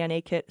 off your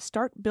DNA kit.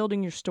 Start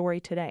building your story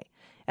today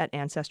at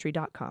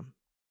Ancestry.com.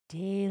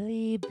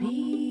 Daily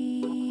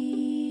Beans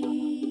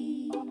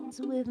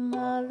with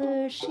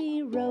Mother,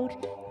 she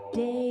wrote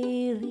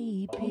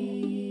Daily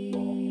Beans.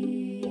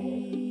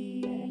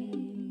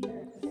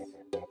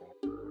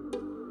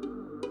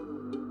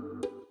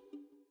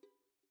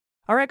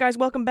 All right, guys,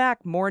 welcome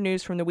back. More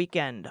news from the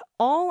weekend.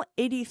 All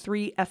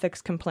 83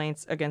 ethics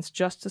complaints against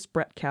Justice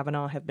Brett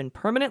Kavanaugh have been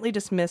permanently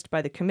dismissed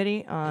by the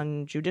Committee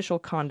on Judicial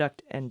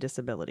Conduct and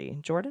Disability.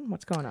 Jordan,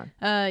 what's going on?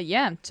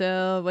 Yeah.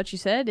 So what you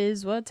said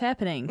is what's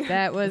happening.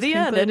 That was the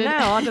end, and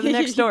now on to the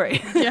next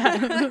story.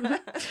 Yeah.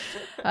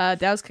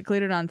 That was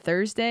concluded on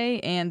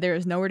Thursday, and there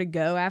is nowhere to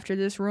go after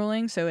this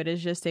ruling, so it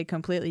is just a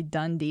completely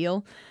done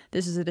deal.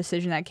 This is a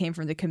decision that came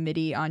from the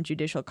Committee on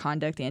Judicial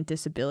Conduct and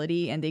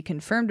Disability, and they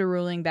confirmed a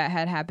ruling that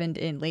had happened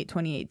in late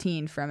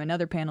 2018 from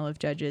another panel of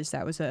judges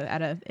that was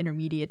at an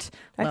intermediate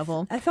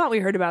level. I thought we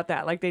heard about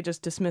that. Like, they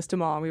just dismissed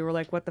them all, and we were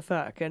like, what the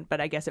fuck?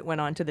 But I guess it went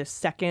on to the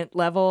second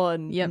level,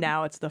 and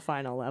now it's the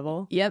final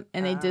level. Yep,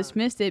 and they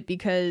dismissed it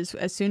because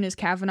as soon as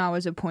Kavanaugh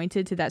was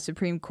appointed to that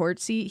Supreme Court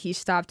seat, he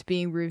stopped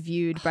being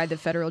reviewed by the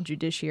federal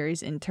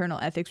judiciary's internal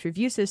ethics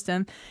review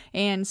system,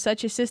 and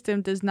such a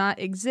system does not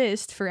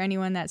exist for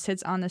anyone that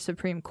sits on the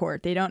Supreme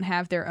Court. They don't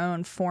have their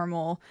own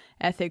formal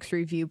ethics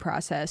review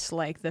process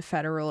like the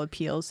federal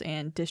appeals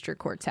and district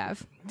courts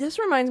have. This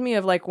reminds me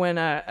of like when,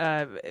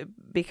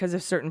 because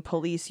of certain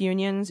police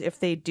unions, if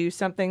they do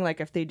something, like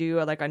if they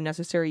do like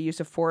unnecessary use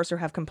of force or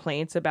have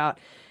complaints about,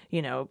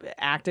 you know,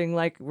 acting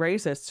like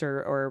racists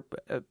or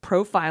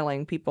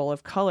profiling people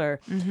of color,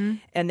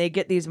 and they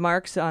get these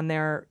marks on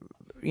their,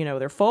 you know,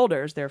 their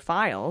folders, their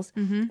files,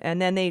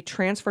 and then they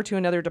transfer to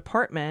another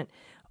department,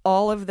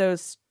 all of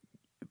those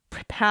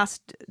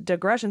past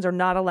digressions are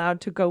not allowed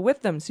to go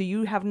with them. So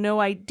you have no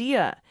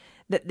idea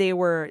that they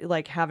were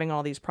like having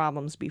all these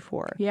problems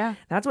before. Yeah.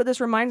 That's what this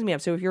reminds me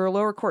of. So if you're a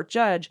lower court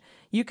judge,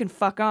 you can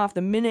fuck off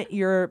the minute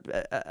you're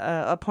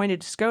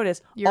appointed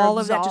SCOTUS. All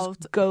of that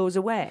just goes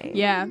away.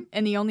 Yeah.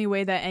 And the only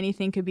way that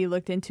anything could be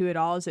looked into at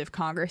all is if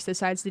Congress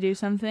decides to do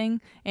something,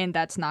 and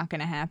that's not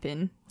going to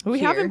happen.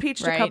 We have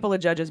impeached a couple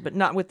of judges, but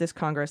not with this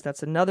Congress.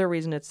 That's another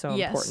reason it's so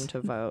important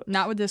to vote.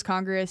 Not with this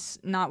Congress,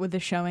 not with the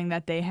showing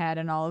that they had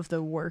and all of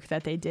the work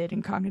that they did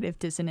in cognitive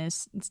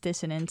dissonance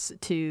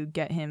to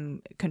get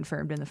him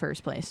confirmed in the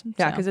first place.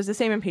 Yeah, because it's the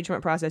same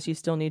impeachment process. You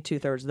still need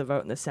 2/3 of the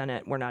vote in the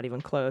Senate. We're not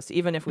even close.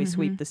 Even if we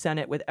sweep the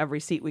Senate with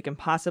every seat we can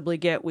possibly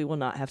get, we will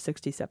not have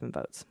 67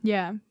 votes.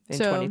 Yeah. In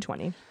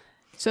 2020.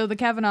 So the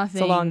Kavanaugh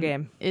thing, it's a long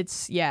game.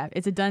 It's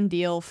a done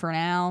deal for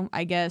now.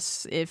 I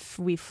guess if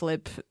we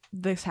flip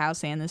this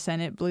House and the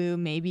Senate blue,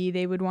 maybe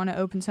they would want to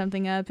open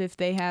something up if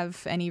they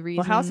have any reason.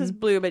 Well, House is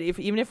blue, but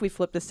even if we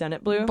flip the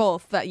Senate blue,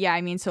 both. Yeah,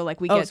 I mean, so like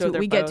we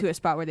get to a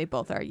spot where they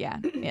both are. Yeah,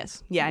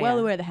 yes, well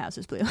aware the House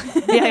is blue.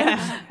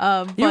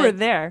 You were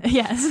there.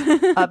 Yes,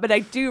 but I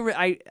do.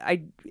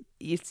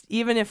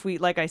 Even if we,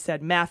 like I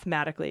said,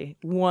 mathematically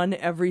won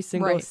every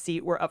single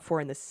seat we're up for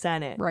in the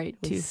Senate, we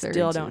 2/3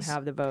 still don't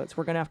have the votes.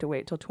 We're gonna have to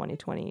wait till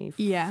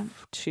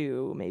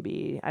 2022,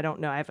 maybe. I don't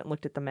know. I haven't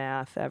looked at the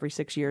math. Every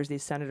 6 years,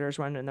 these senators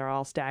run, and they're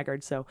all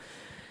staggered. So,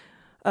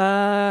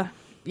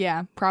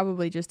 yeah,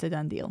 probably just a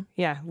done deal.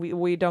 Yeah,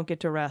 we don't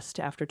get to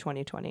rest after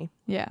 2020.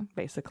 Yeah,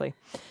 basically.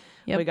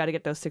 Yep. We got to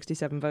get those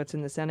 67 votes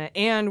in the Senate,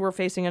 and we're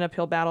facing an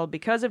uphill battle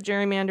because of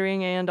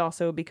gerrymandering and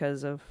also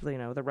because of, you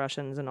know, the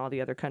Russians and all the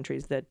other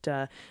countries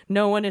that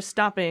no one is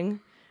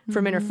stopping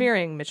from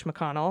interfering, Mitch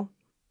McConnell.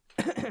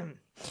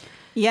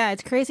 Yeah,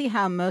 it's crazy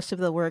how most of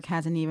the work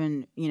hasn't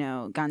even,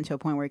 gotten to a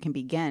point where it can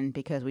begin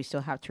because we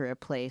still have to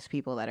replace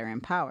people that are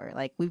in power.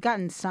 Like, we've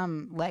gotten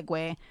some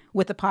legway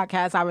with the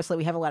podcast. Obviously,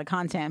 we have a lot of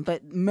content,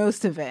 but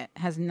most of it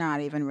has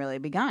not even really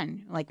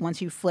begun. Like,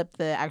 once you flip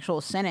the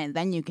actual Senate,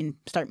 then you can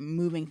start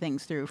moving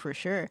things through for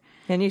sure.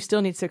 And you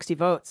still need 60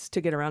 votes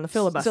to get around the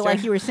filibuster. So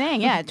like you were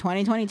saying,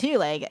 2022,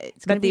 like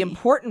it's going to be... the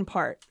important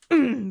part,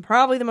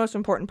 probably the most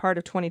important part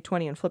of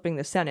 2020 and flipping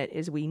the Senate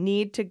is we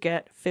need to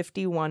get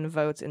 51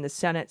 votes in the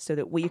Senate so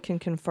that we can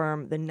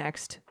confirm the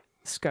next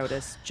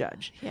SCOTUS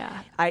judge.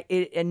 Yeah.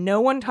 And no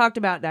one talked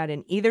about that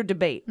in either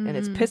debate, and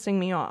it's pissing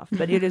me off.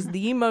 But it is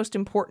the most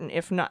important,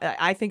 if not,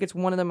 I think it's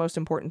one of the most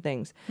important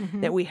things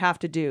that we have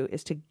to do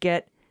is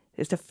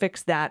to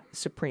fix that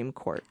Supreme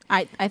Court.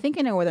 I think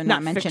I know where they're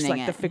not mentioning fix,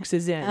 like it. the fix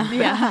is in.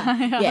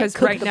 Because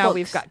right now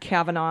we've got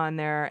Kavanaugh in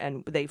there,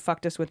 and they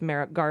fucked us with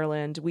Merrick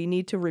Garland. We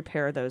need to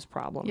repair those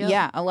problems. Yep.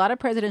 Yeah, a lot of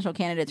presidential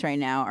candidates right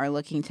now are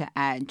looking to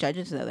add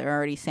judges, though. They're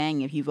already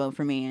saying if you vote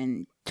for me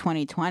in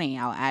 2020,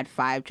 I'll add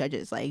 5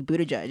 judges. Like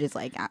Buttigieg is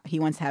like, he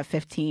wants to have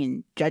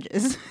 15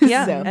 judges.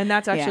 Yeah, so, and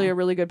that's actually a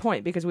really good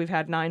point because we've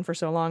had 9 for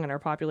so long and our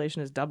population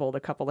has doubled a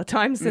couple of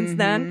times since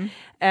then.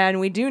 And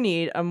we do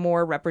need a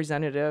more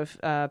representative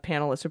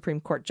panel of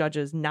Supreme Court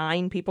judges.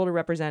 9 people to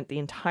represent the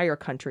entire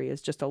country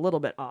is just a little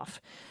bit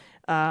off.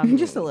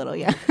 Just a little,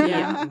 yeah.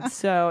 Yeah.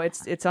 So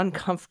it's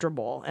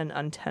uncomfortable and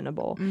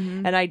untenable.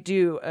 And I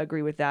do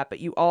agree with that, but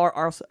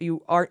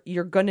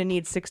you're going to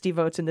need 60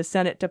 votes in the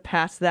Senate to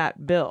pass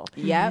that bill.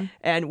 Yep.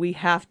 And we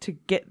have to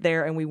get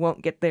there, and we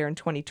won't get there in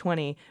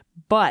 2020,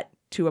 but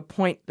to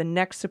appoint the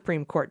next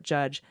Supreme Court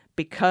judge,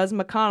 because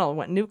McConnell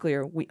went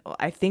nuclear,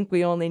 I think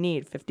we only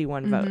need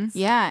 51 votes.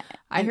 Yeah.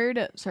 I heard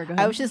sorry, go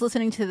ahead. I was just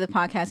listening to the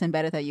podcast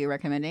embedded that you were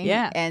recommending.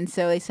 Yeah. And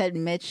so they said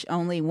Mitch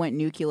only went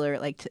nuclear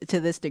like to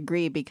this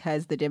degree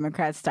because the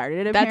Democrats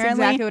started it, apparently. That's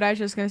exactly what I was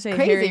just going to say.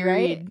 Crazy, Harry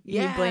right? Reid.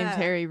 Yeah. He blames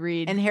Harry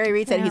Reid. And Harry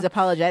Reid said he's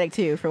apologetic,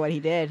 too, for what he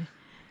did.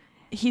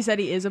 He said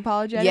he is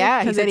apologetic?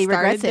 Yeah, he said he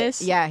regrets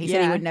this? it. Yeah, he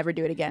said he would never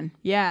do it again.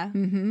 Yeah.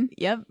 Mm-hmm.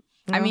 Yep.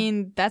 I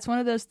mean, that's one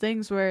of those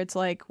things where it's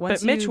like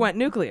But Mitch went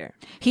nuclear.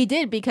 He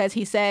did, because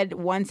he said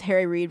once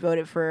Harry Reid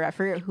voted for, I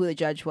forget who the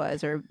judge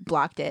was, or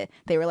blocked it,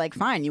 they were like,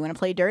 fine, you want to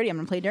play dirty? I'm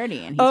going to play dirty.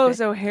 And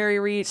so Harry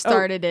Reid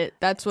started it.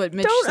 That's what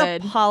Mitch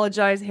said. Don't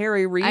apologize,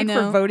 Harry Reid,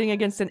 for voting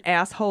against an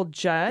asshole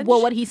judge.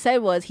 Well, what he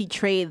said was he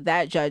traded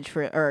that judge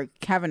or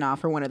Kavanaugh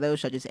for one of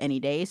those judges any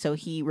day. So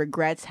he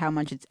regrets how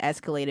much it's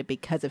escalated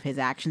because of his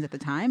actions at the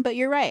time. But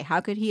you're right.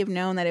 How could he have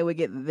known that it would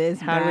get this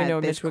bad? How do we know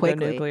Mitch would go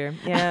nuclear?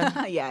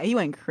 Yeah. Yeah, he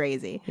went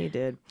crazy. He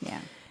did.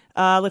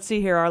 Yeah. Let's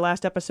see here. Our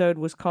last episode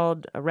was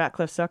called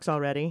Ratcliffe Sucks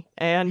Already.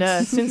 And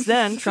since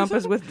then, Trump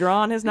has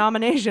withdrawn his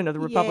nomination of the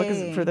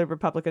Republicans for the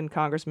Republican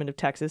congressman of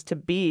Texas to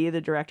be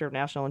the director of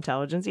national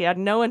intelligence. He had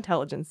no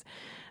intelligence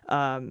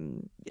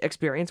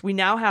experience. We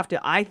now have to,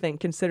 I think,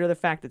 consider the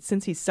fact that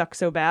since he sucked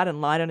so bad and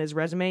lied on his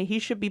resume, he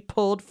should be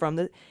pulled from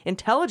the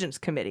Intelligence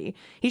Committee.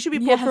 He should be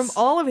pulled from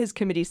all of his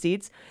committee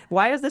seats.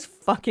 Why is this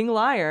fucking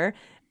liar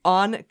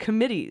on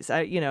committees?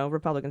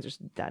 Republicans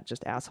are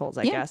just assholes,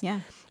 I guess. Yeah.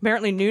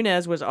 Apparently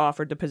Nunes was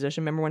offered the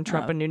position. Remember when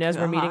Trump and Nunes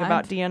were meeting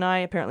about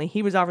DNI? Apparently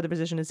he was offered the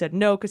position and said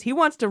no because he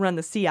wants to run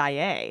the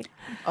CIA.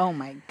 Oh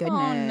my goodness.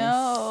 Oh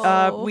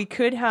no. We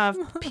could have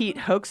Pete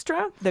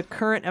Hoekstra, the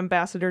current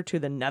ambassador to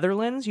the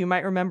Netherlands. You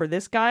might remember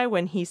this guy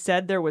when he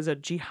said there was a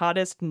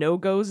jihadist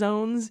no-go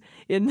zones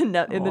in the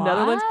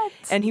Netherlands,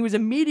 and he was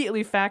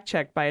immediately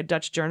fact-checked by a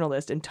Dutch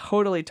journalist and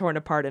totally torn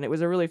apart, and it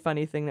was a really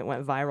funny thing that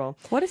went viral.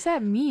 What does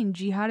that mean?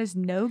 Jihadist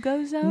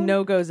no-go zone?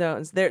 No-go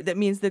zones. That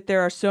means that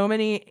there are so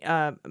many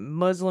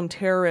Muslim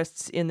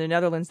terrorists in the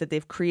Netherlands that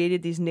they've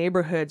created these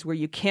neighborhoods where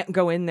you can't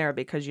go in there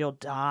because you'll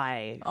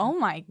die. Oh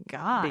my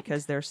God.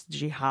 Because there's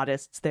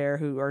jihadists there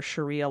who are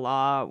Sharia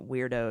law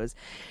weirdos.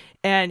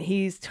 And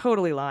he's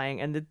totally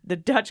lying. And the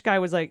Dutch guy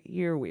was like,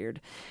 you're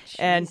weird. Jesus.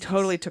 And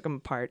totally took him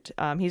apart.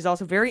 He's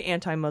also very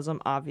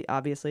anti-Muslim,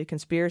 obviously,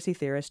 conspiracy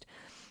theorist.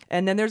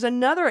 And then there's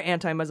another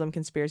anti-Muslim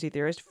conspiracy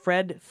theorist,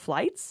 Fred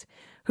Fleitz,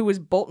 who was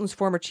Bolton's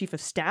former chief of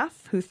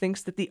staff, who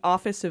thinks that the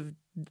office of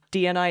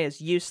DNI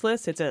is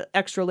useless. It's an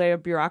extra layer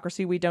of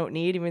bureaucracy we don't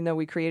need, even though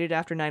we created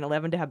after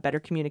 9/11 to have better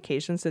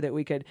communication so that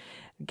we could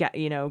get,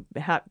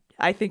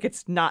 I think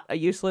it's not a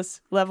useless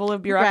level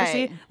of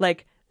bureaucracy. Right.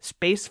 Like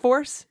Space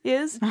Force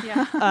is,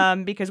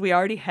 because we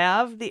already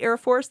have the Air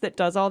Force that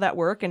does all that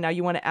work, and now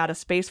you want to add a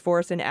Space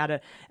Force and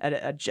add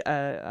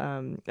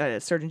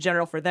a Surgeon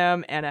General for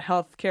them and a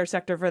healthcare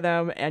sector for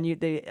them, and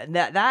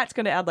that's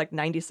going to add like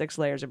 96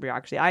 layers of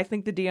bureaucracy. I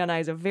think the DNI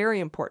is a very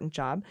important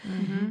job,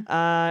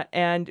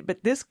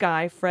 but this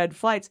guy Fred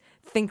Fleitz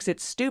thinks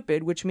it's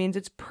stupid, which means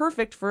it's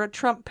perfect for a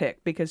Trump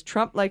pick because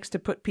Trump likes to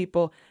put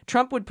people.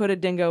 Trump would put a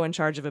dingo in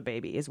charge of a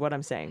baby, is what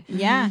I'm saying.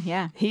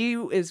 Yeah. He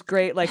is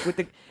great, like with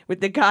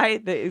the guy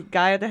at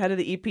the head of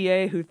the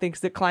EPA who thinks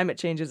that climate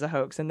change is a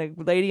hoax, and the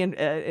lady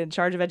in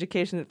charge of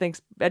education that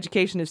thinks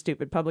education is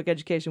stupid, public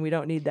education. We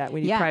don't need that.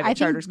 We need private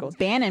charter schools.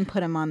 Bannon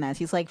put him on that.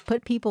 He's like,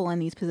 put people in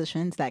these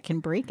positions that can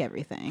break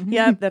everything.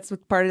 Yeah, that's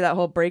what part of that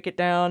whole break it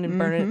down and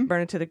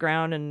burn it to the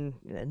ground, and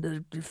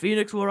the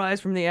phoenix will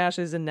rise from the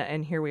ashes,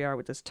 and here we are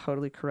with this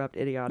totally corrupt,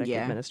 idiotic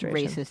administration.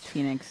 Racist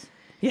Phoenix.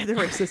 Yeah, the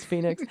racist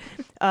Phoenix.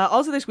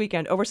 Also this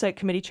weekend, Oversight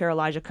Committee Chair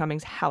Elijah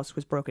Cummings' house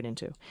was broken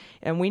into.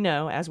 And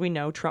as we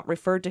know, Trump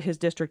referred to his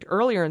district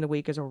earlier in the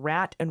week as a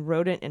rat and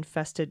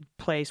rodent-infested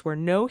place where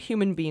no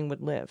human being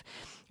would live,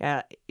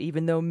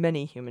 even though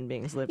many human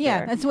beings live there.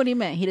 Yeah, that's what he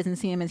meant. He doesn't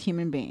see them as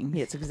human beings.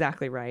 It's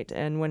exactly right.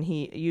 And when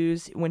he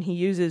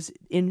uses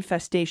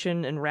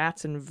infestation and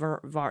rats and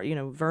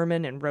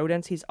vermin and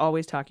rodents, he's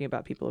always talking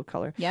about people of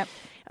color. Yep.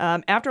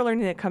 After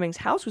learning that Cummings'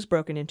 house was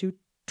broken into,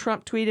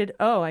 Trump tweeted,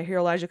 "Oh, I hear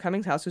Elijah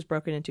Cummings' house was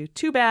broken into.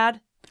 Too bad."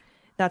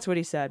 That's what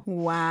he said.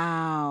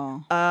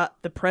 Wow.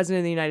 The president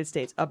of the United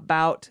States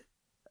about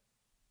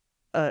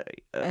a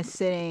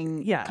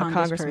sitting a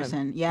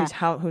congressman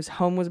whose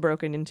home was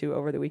broken into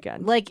over the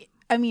weekend. Like,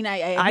 I mean,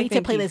 I hate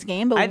to play this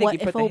game, but what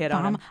if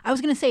Obama... I was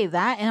going to say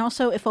that, and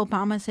also if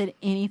Obama said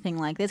anything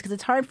like this, because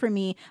it's hard for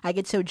me, I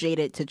get so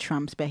jaded to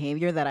Trump's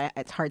behavior that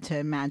it's hard to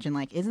imagine,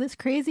 like, is this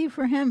crazy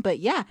for him? But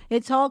yeah,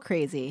 it's all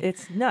crazy.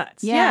 It's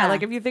nuts. Yeah,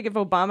 like if you think if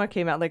Obama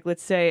came out, like,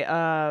 let's say,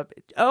 John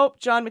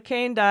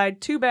McCain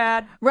died, too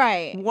bad.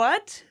 Right.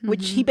 What?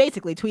 Which he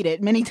basically tweeted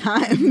many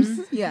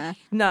times. Yeah.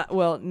 Not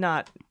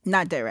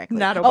directly.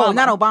 Not Obama. Oh,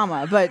 not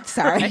Obama, but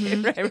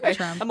sorry. right.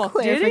 Trump. I'm all,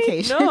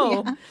 clarification. Did he?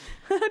 No. Yeah.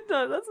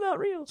 That's not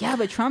real. Yeah,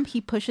 but Trump,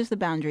 he pushes the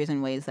boundaries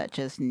in ways that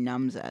just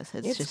numbs us.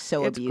 It's just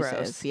so abusive.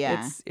 Gross.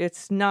 Yeah,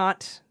 it's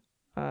not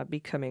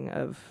becoming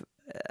of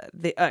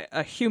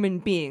a human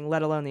being,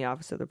 let alone the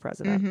office of the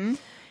president. Mm-hmm.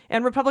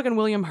 And Republican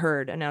William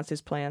Hurd announced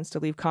his plans to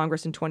leave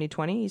Congress in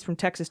 2020. He's from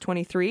Texas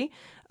 23,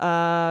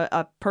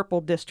 a purple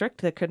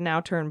district that could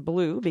now turn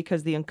blue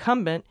because the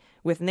incumbent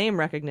with name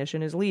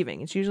recognition is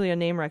leaving. It's usually a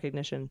name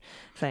recognition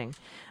thing.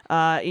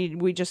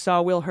 We just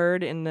saw Will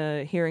Hurd in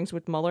the hearings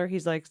with Mueller.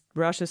 He's like,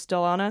 Russia's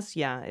still on us?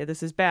 Yeah.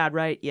 This is bad,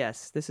 right?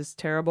 Yes. This is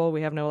terrible.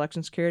 We have no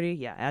election security?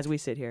 Yeah, as we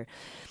sit here.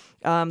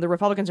 The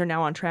Republicans are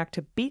now on track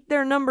to beat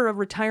their number of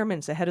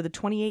retirements ahead of the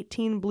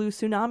 2018 blue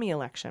tsunami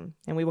election.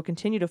 And we will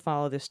continue to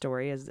follow this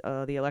story as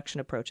the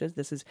election approaches.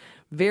 This is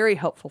very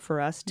helpful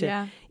for us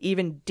to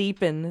even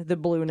deepen the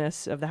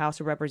blueness of the House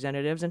of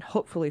Representatives and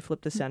hopefully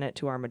flip the Senate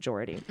to our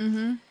majority.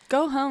 Mm-hmm.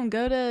 Go home.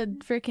 Go to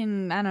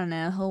freaking, I don't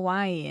know,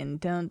 Hawaii and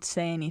don't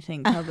say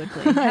anything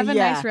publicly. Have a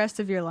nice rest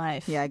of your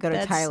life. Yeah, go to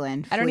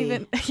Thailand. I don't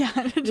even...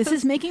 This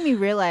is making me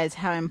realize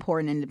how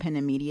important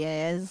independent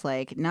media is.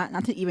 Like,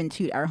 not to even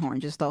toot our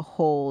horn, just the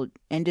whole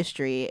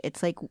industry.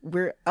 It's like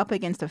we're up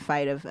against a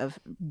fight of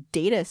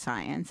data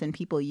science and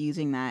people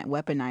using that,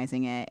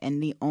 weaponizing it.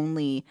 And the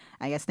only,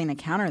 I guess, thing to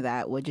counter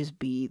that would just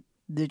be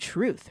the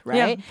truth,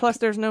 right? Yeah, plus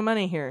there's no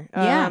money here.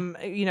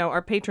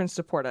 Our patrons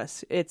support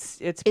us. It's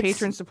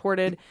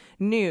patron-supported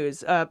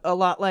news. A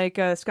lot like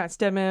Scott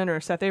Stedman or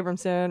Seth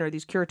Abramson or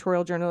these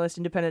curatorial journalists,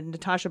 independent.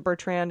 Natasha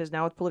Bertrand is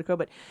now with Politico.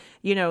 But,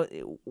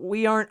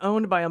 we aren't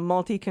owned by a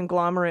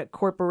multi-conglomerate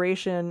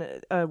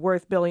corporation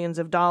worth billions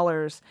of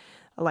dollars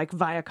like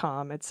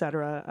Viacom, et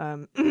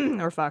cetera,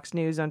 or Fox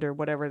News under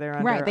whatever they're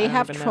under. Right. They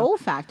have troll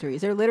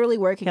factories. They're literally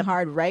working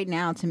hard right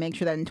now to make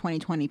sure that in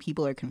 2020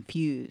 people are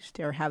confused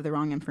or have the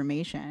wrong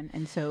information.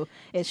 And so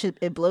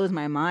it blows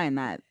my mind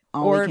that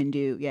all we can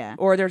do,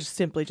 or they're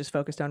simply just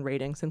focused on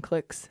ratings and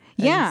clicks.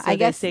 Yeah, so I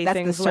guess that's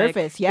the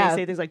surface. They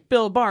say things like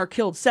Bill Barr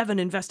killed 7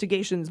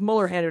 investigations,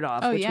 Mueller handed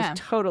off, which is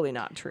totally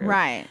not true.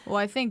 Right. Well,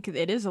 I think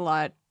it is a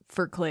lot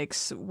for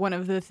clicks. One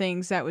of the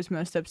things that was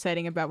most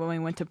upsetting about when we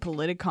went to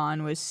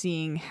Politicon was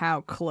seeing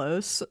how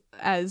close,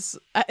 as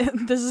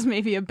this is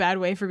maybe a bad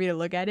way for me to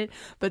look at it,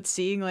 but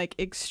seeing like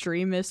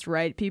extremist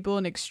right people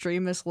and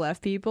extremist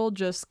left people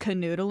just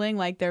canoodling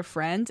like they're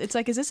friends. It's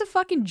like, is this a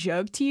fucking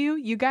joke to you?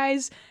 You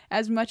guys,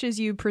 as much as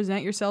you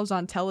present yourselves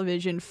on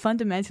television,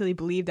 fundamentally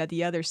believe that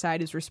the other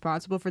side is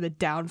responsible for the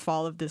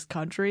downfall of this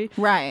country.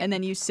 Right. And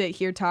then you sit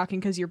here talking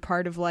because you're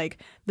part of like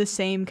the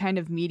same kind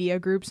of media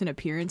groups and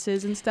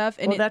appearances and stuff.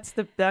 And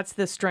that's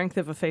the strength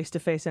of a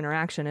face-to-face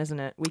interaction, isn't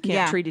it? We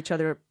can't treat each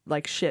other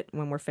like shit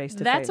when we're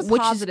face-to-face. That's a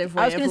positive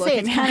way of looking. I was going to say,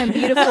 it's kind of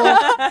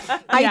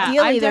beautiful.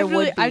 Ideally, there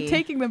would be. I'm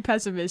taking the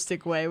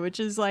pessimistic way, which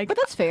is like... But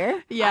that's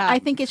fair. Yeah. I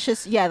think it's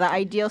just, the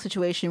ideal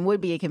situation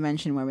would be a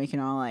convention where we can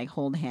all like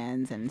hold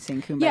hands and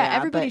sing Kumbaya. Yeah,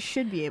 everybody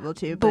should be able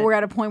to. But we're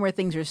at a point where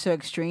things are so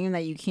extreme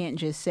that you can't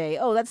just say,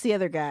 oh, that's the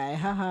other guy.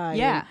 Haha.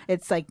 Yeah.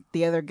 It's like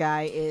the other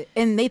guy.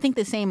 And they think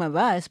the same of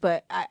us,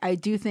 but I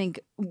do think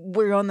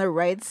we're on the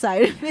right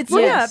side. It's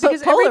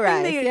because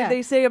everything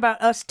they say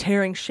about us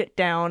tearing shit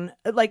down,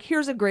 like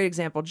here's a great great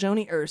example.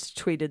 Joni Ernst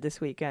tweeted this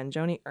weekend.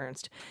 Joni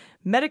Ernst.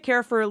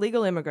 Medicare for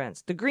illegal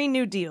immigrants, the Green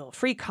New Deal,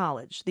 free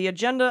college. The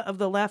agenda of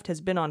the left has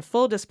been on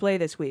full display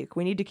this week.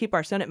 We need to keep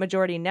our Senate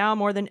majority now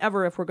more than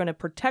ever if we're going to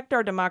protect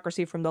our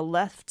democracy from the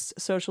left's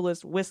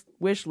socialist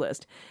wish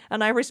list.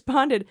 And I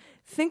responded,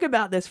 think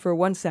about this for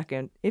 1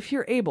 second. If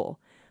you're able,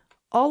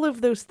 all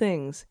of those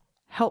things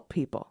help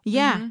people.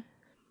 Yeah.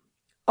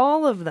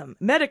 All of them.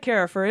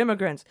 Medicare for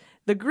immigrants,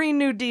 the Green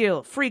New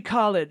Deal, free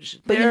college.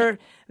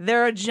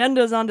 Their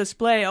agenda's on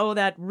display. Oh,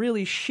 that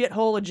really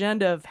shithole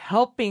agenda of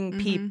helping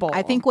people.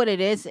 I think what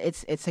it is,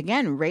 it's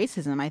again,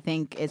 racism. I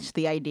think it's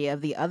the idea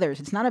of the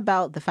others. It's not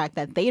about the fact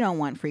that they don't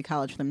want free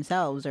college for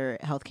themselves or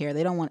healthcare.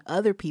 They don't want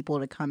other people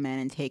to come in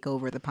and take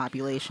over the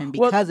population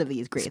because of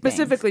these great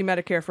specifically things.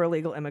 Medicare for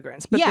illegal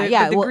immigrants. But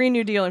the well, Green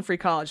New Deal and free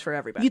college for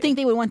everybody. You think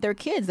they would want their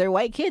kids, their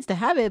white kids, to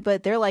have it,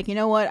 but they're like, you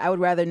know what? I would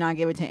rather not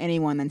give it to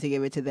anyone than to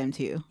give it to them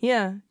too.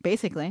 Yeah.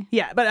 Basically.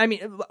 Yeah, but I mean,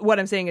 what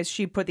I'm saying is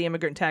she put the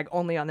immigrant tag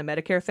only on the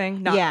Medicare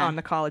thing, not on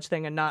the college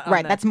thing, and not on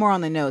right. That's more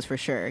on the nose for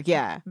sure.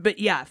 Yeah, but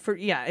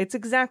it's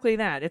exactly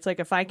that. It's like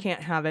if I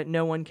can't have it,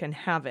 no one can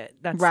have it.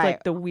 That's right.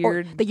 like the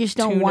weird. Or they just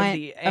don't want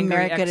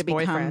America to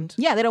become.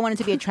 Yeah, they don't want it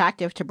to be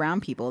attractive to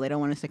brown people. They don't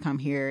want us to come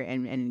here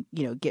and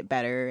get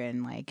better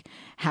and like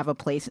have a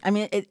place. I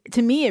mean,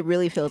 to me, it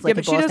really feels like. Yeah,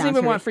 but she doesn't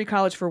even want free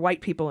college for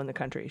white people in the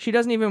country. She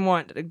doesn't even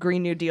want a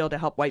Green New Deal to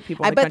help white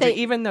people in the country.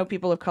 Even though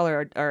people of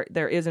color are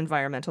there is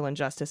environmental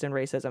injustice and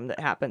racism that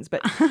happens.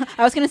 But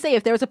I was going to say,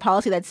 if there was a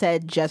policy that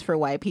said just for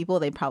white people,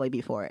 they'd probably be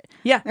for it.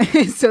 Yeah.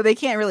 So they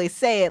can't really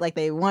say it like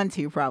they want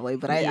to, probably.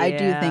 But I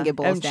do think it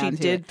boils down to. And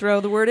she did throw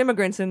the word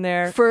immigrants in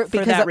there for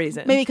that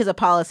reason. Maybe because a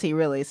policy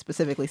really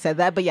specifically said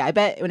that. But yeah, I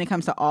bet when it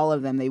comes to all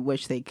of them, they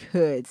wish they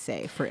could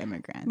say for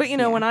immigrants. But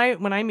when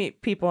I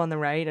meet people on the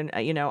right, and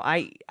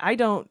I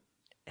don't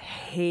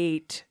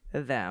hate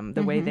them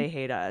the way they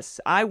hate us.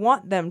 I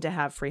want them to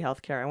have free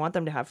healthcare. I want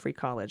them to have free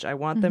college. I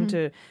want them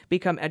to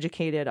become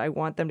educated. I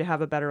want them to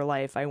have a better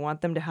life. I want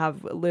them to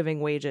have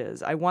living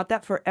wages. I want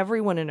that for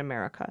everyone in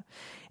America.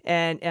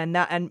 And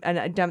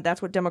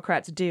that's what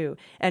Democrats do.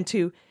 And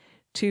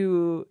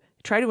to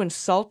try to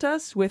insult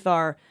us with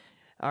our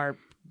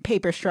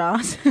paper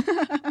straws.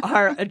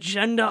 Our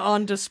agenda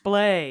on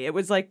display. It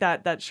was like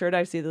that shirt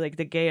I've seen, like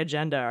the gay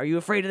agenda. Are you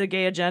afraid of the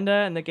gay agenda?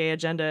 And the gay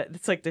agenda,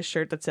 it's like this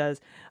shirt that says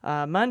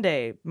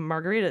Monday,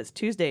 margaritas,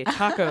 Tuesday,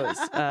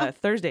 tacos,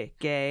 Thursday,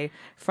 gay,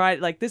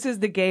 Friday. Like this is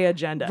the gay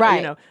agenda.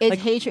 Right. It's like,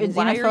 hatred, it's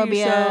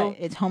xenophobia,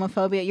 it's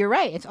homophobia. You're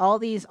right. It's all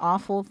these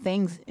awful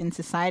things in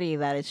society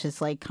that it's just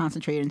like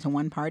concentrated into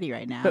one party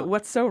right now. But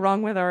what's so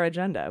wrong with our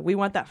agenda? We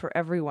want that for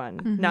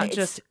everyone, not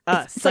just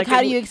us. It's like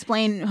how do you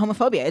explain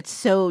homophobia? It's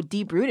so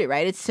deep rooted,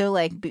 right? It's so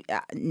like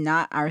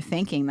not our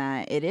thinking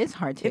that it is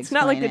hard to It's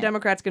not like the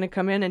Democrats going to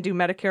come in and do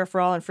Medicare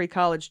for all and free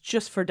college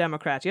just for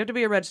Democrats. You have to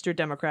be a registered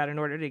Democrat in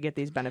order to get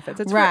these benefits.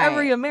 It's for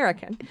every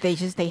American. They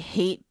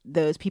hate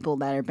those people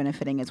that are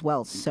benefiting as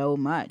well so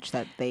much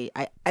that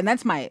and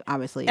that's my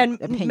obviously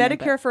and opinion.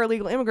 Medicare for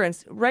illegal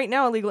immigrants. Right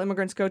now, illegal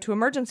immigrants go to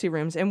emergency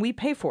rooms and we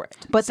pay for it.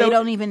 But they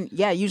don't even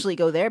usually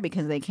go there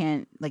because they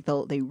can't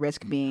they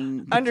risk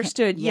being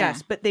understood.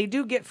 Yes, but they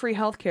do get free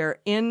healthcare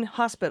in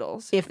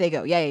hospitals if they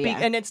go.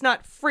 And it's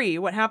not free.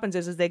 What happens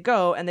is they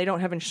go and they don't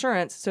have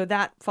insurance, so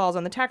that falls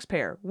on the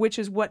taxpayer, which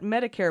is what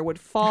Medicare would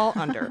fall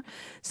under.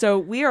 So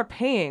we are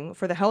paying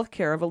for the health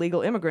care of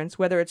illegal immigrants,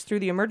 whether it's through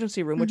the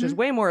emergency room, which is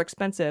way more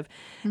expensive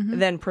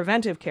than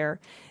preventive care,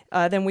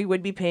 than we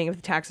would be paying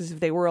the taxes if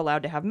they were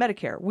allowed to have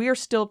Medicare. We are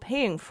still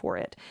paying for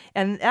it.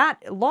 And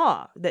that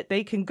law that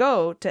they can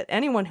go to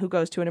anyone who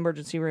goes to an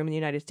emergency room in the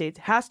United States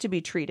has to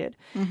be treated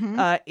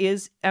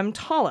is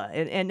EMTALA.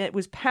 And it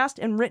was passed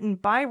and written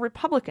by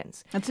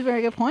Republicans. That's a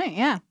very good point,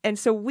 yeah. And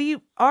so we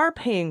are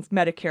paying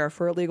Medicare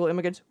for illegal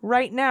immigrants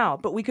right now,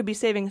 but we could be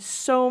saving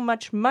so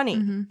much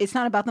money. It's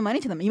not about the money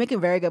to them. You make a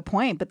very good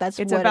point, but it's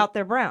about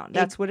their brown.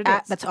 That's what it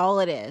is. That's all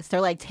it is. They're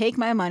like, take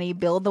my money,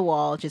 build the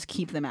wall, just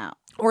keep them out.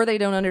 Or they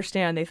don't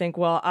understand. They think,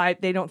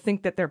 they don't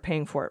think that they're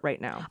paying for it right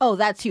now. Oh,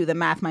 that too. The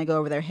math might go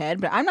over their head,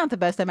 but I'm not the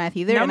best at math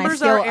either. Numbers and I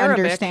still are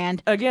Arabic.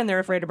 Understand. Again, they're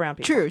afraid of brown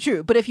people.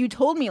 True. But if you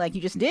told me, like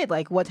you just did,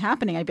 like what's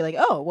happening, I'd be like,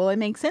 oh, well, it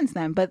makes sense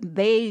then. But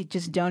they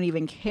just don't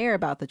even care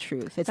about the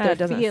truth. It's their it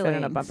doesn't feelings. fit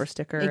in a bumper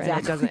sticker.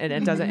 Exactly. And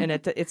it doesn't, and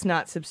it's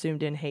not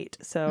subsumed in hate.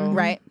 So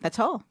right. That's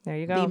all. There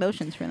you go. The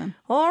emotions for them.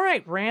 All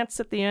right. Rants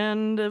at the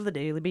end of the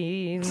Daily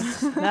Beans.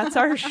 That's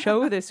our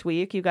show this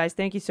week. You guys,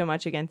 thank you so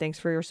much again. Thanks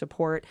for your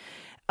support.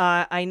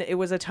 It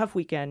was a tough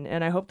weekend,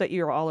 and I hope that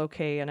you're all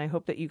okay, and I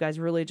hope that you guys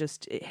really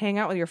just hang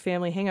out with your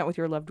family, hang out with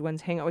your loved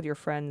ones, hang out with your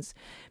friends,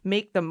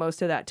 make the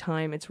most of that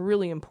time. It's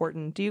really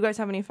important. Do you guys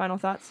have any final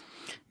thoughts?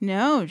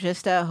 No,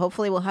 just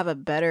hopefully we'll have a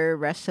better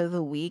rest of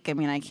the week. I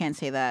mean, I can't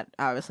say that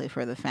obviously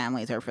for the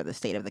families or for the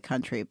state of the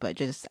country, but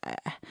just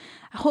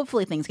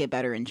hopefully things get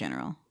better in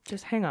general.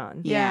 Just hang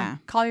on. Yeah.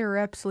 Call your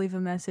reps, leave a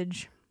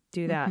message.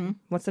 Do that.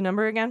 What's the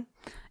number again?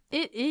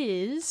 It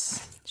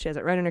is... She has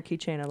it right in her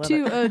keychain. I love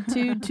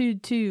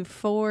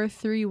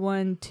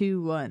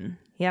 202-224-3121.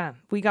 Yeah,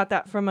 we got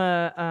that from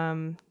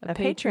a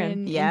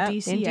patron. Yeah. in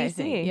DC, in DC. I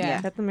think.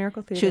 Yeah. At the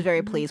Miracle Theater. She was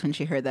very pleased when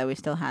she heard that we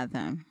still had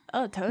them.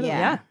 Oh, totally.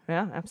 Yeah.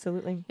 Yeah,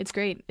 absolutely. It's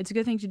great. It's a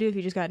good thing to do if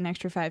you just got an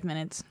extra 5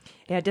 minutes.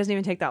 Yeah, it doesn't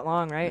even take that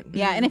long, right?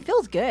 Yeah, and it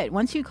feels good.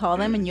 Once you call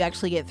them and you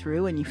actually get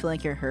through and you feel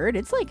like you're heard,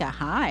 it's like a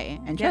high.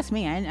 And trust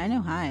me, I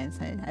know highs.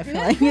 I feel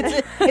like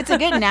it's a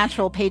good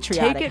natural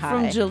patriotic Take it high.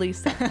 from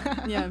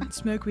Jaleesa. Yeah.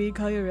 Smoke weed,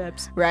 call your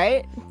reps.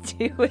 Right?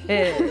 Do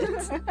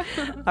it.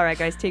 All right,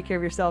 guys, take care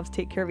of yourselves.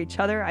 Take care of each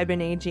other. I've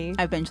been AG.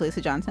 I've been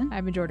Jaleesa Johnson.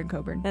 I've been Jordan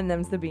Coburn. And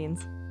them's the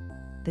beans.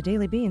 The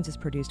Daily Beans is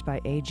produced by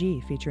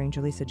AG, featuring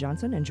Jaleesa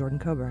Johnson and Jordan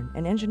Coburn,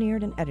 and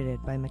engineered and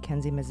edited by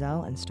Mackenzie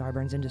Mazzell and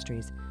Starburns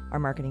Industries. Our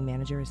marketing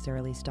manager is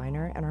Sarah Lee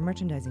Steiner, and our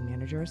merchandising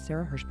manager is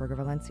Sarah Hirschberger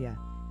Valencia.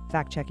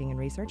 Fact-checking and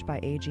research by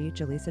AG,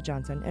 Jaleesa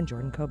Johnson, and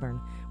Jordan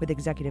Coburn, with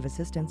executive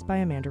assistance by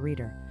Amanda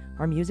Reeder.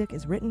 Our music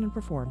is written and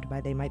performed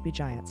by They Might Be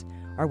Giants.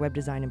 Our web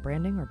design and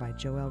branding are by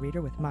Joelle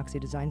Reeder with Moxie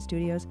Design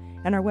Studios,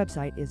 and our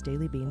website is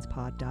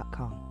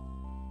dailybeanspod.com.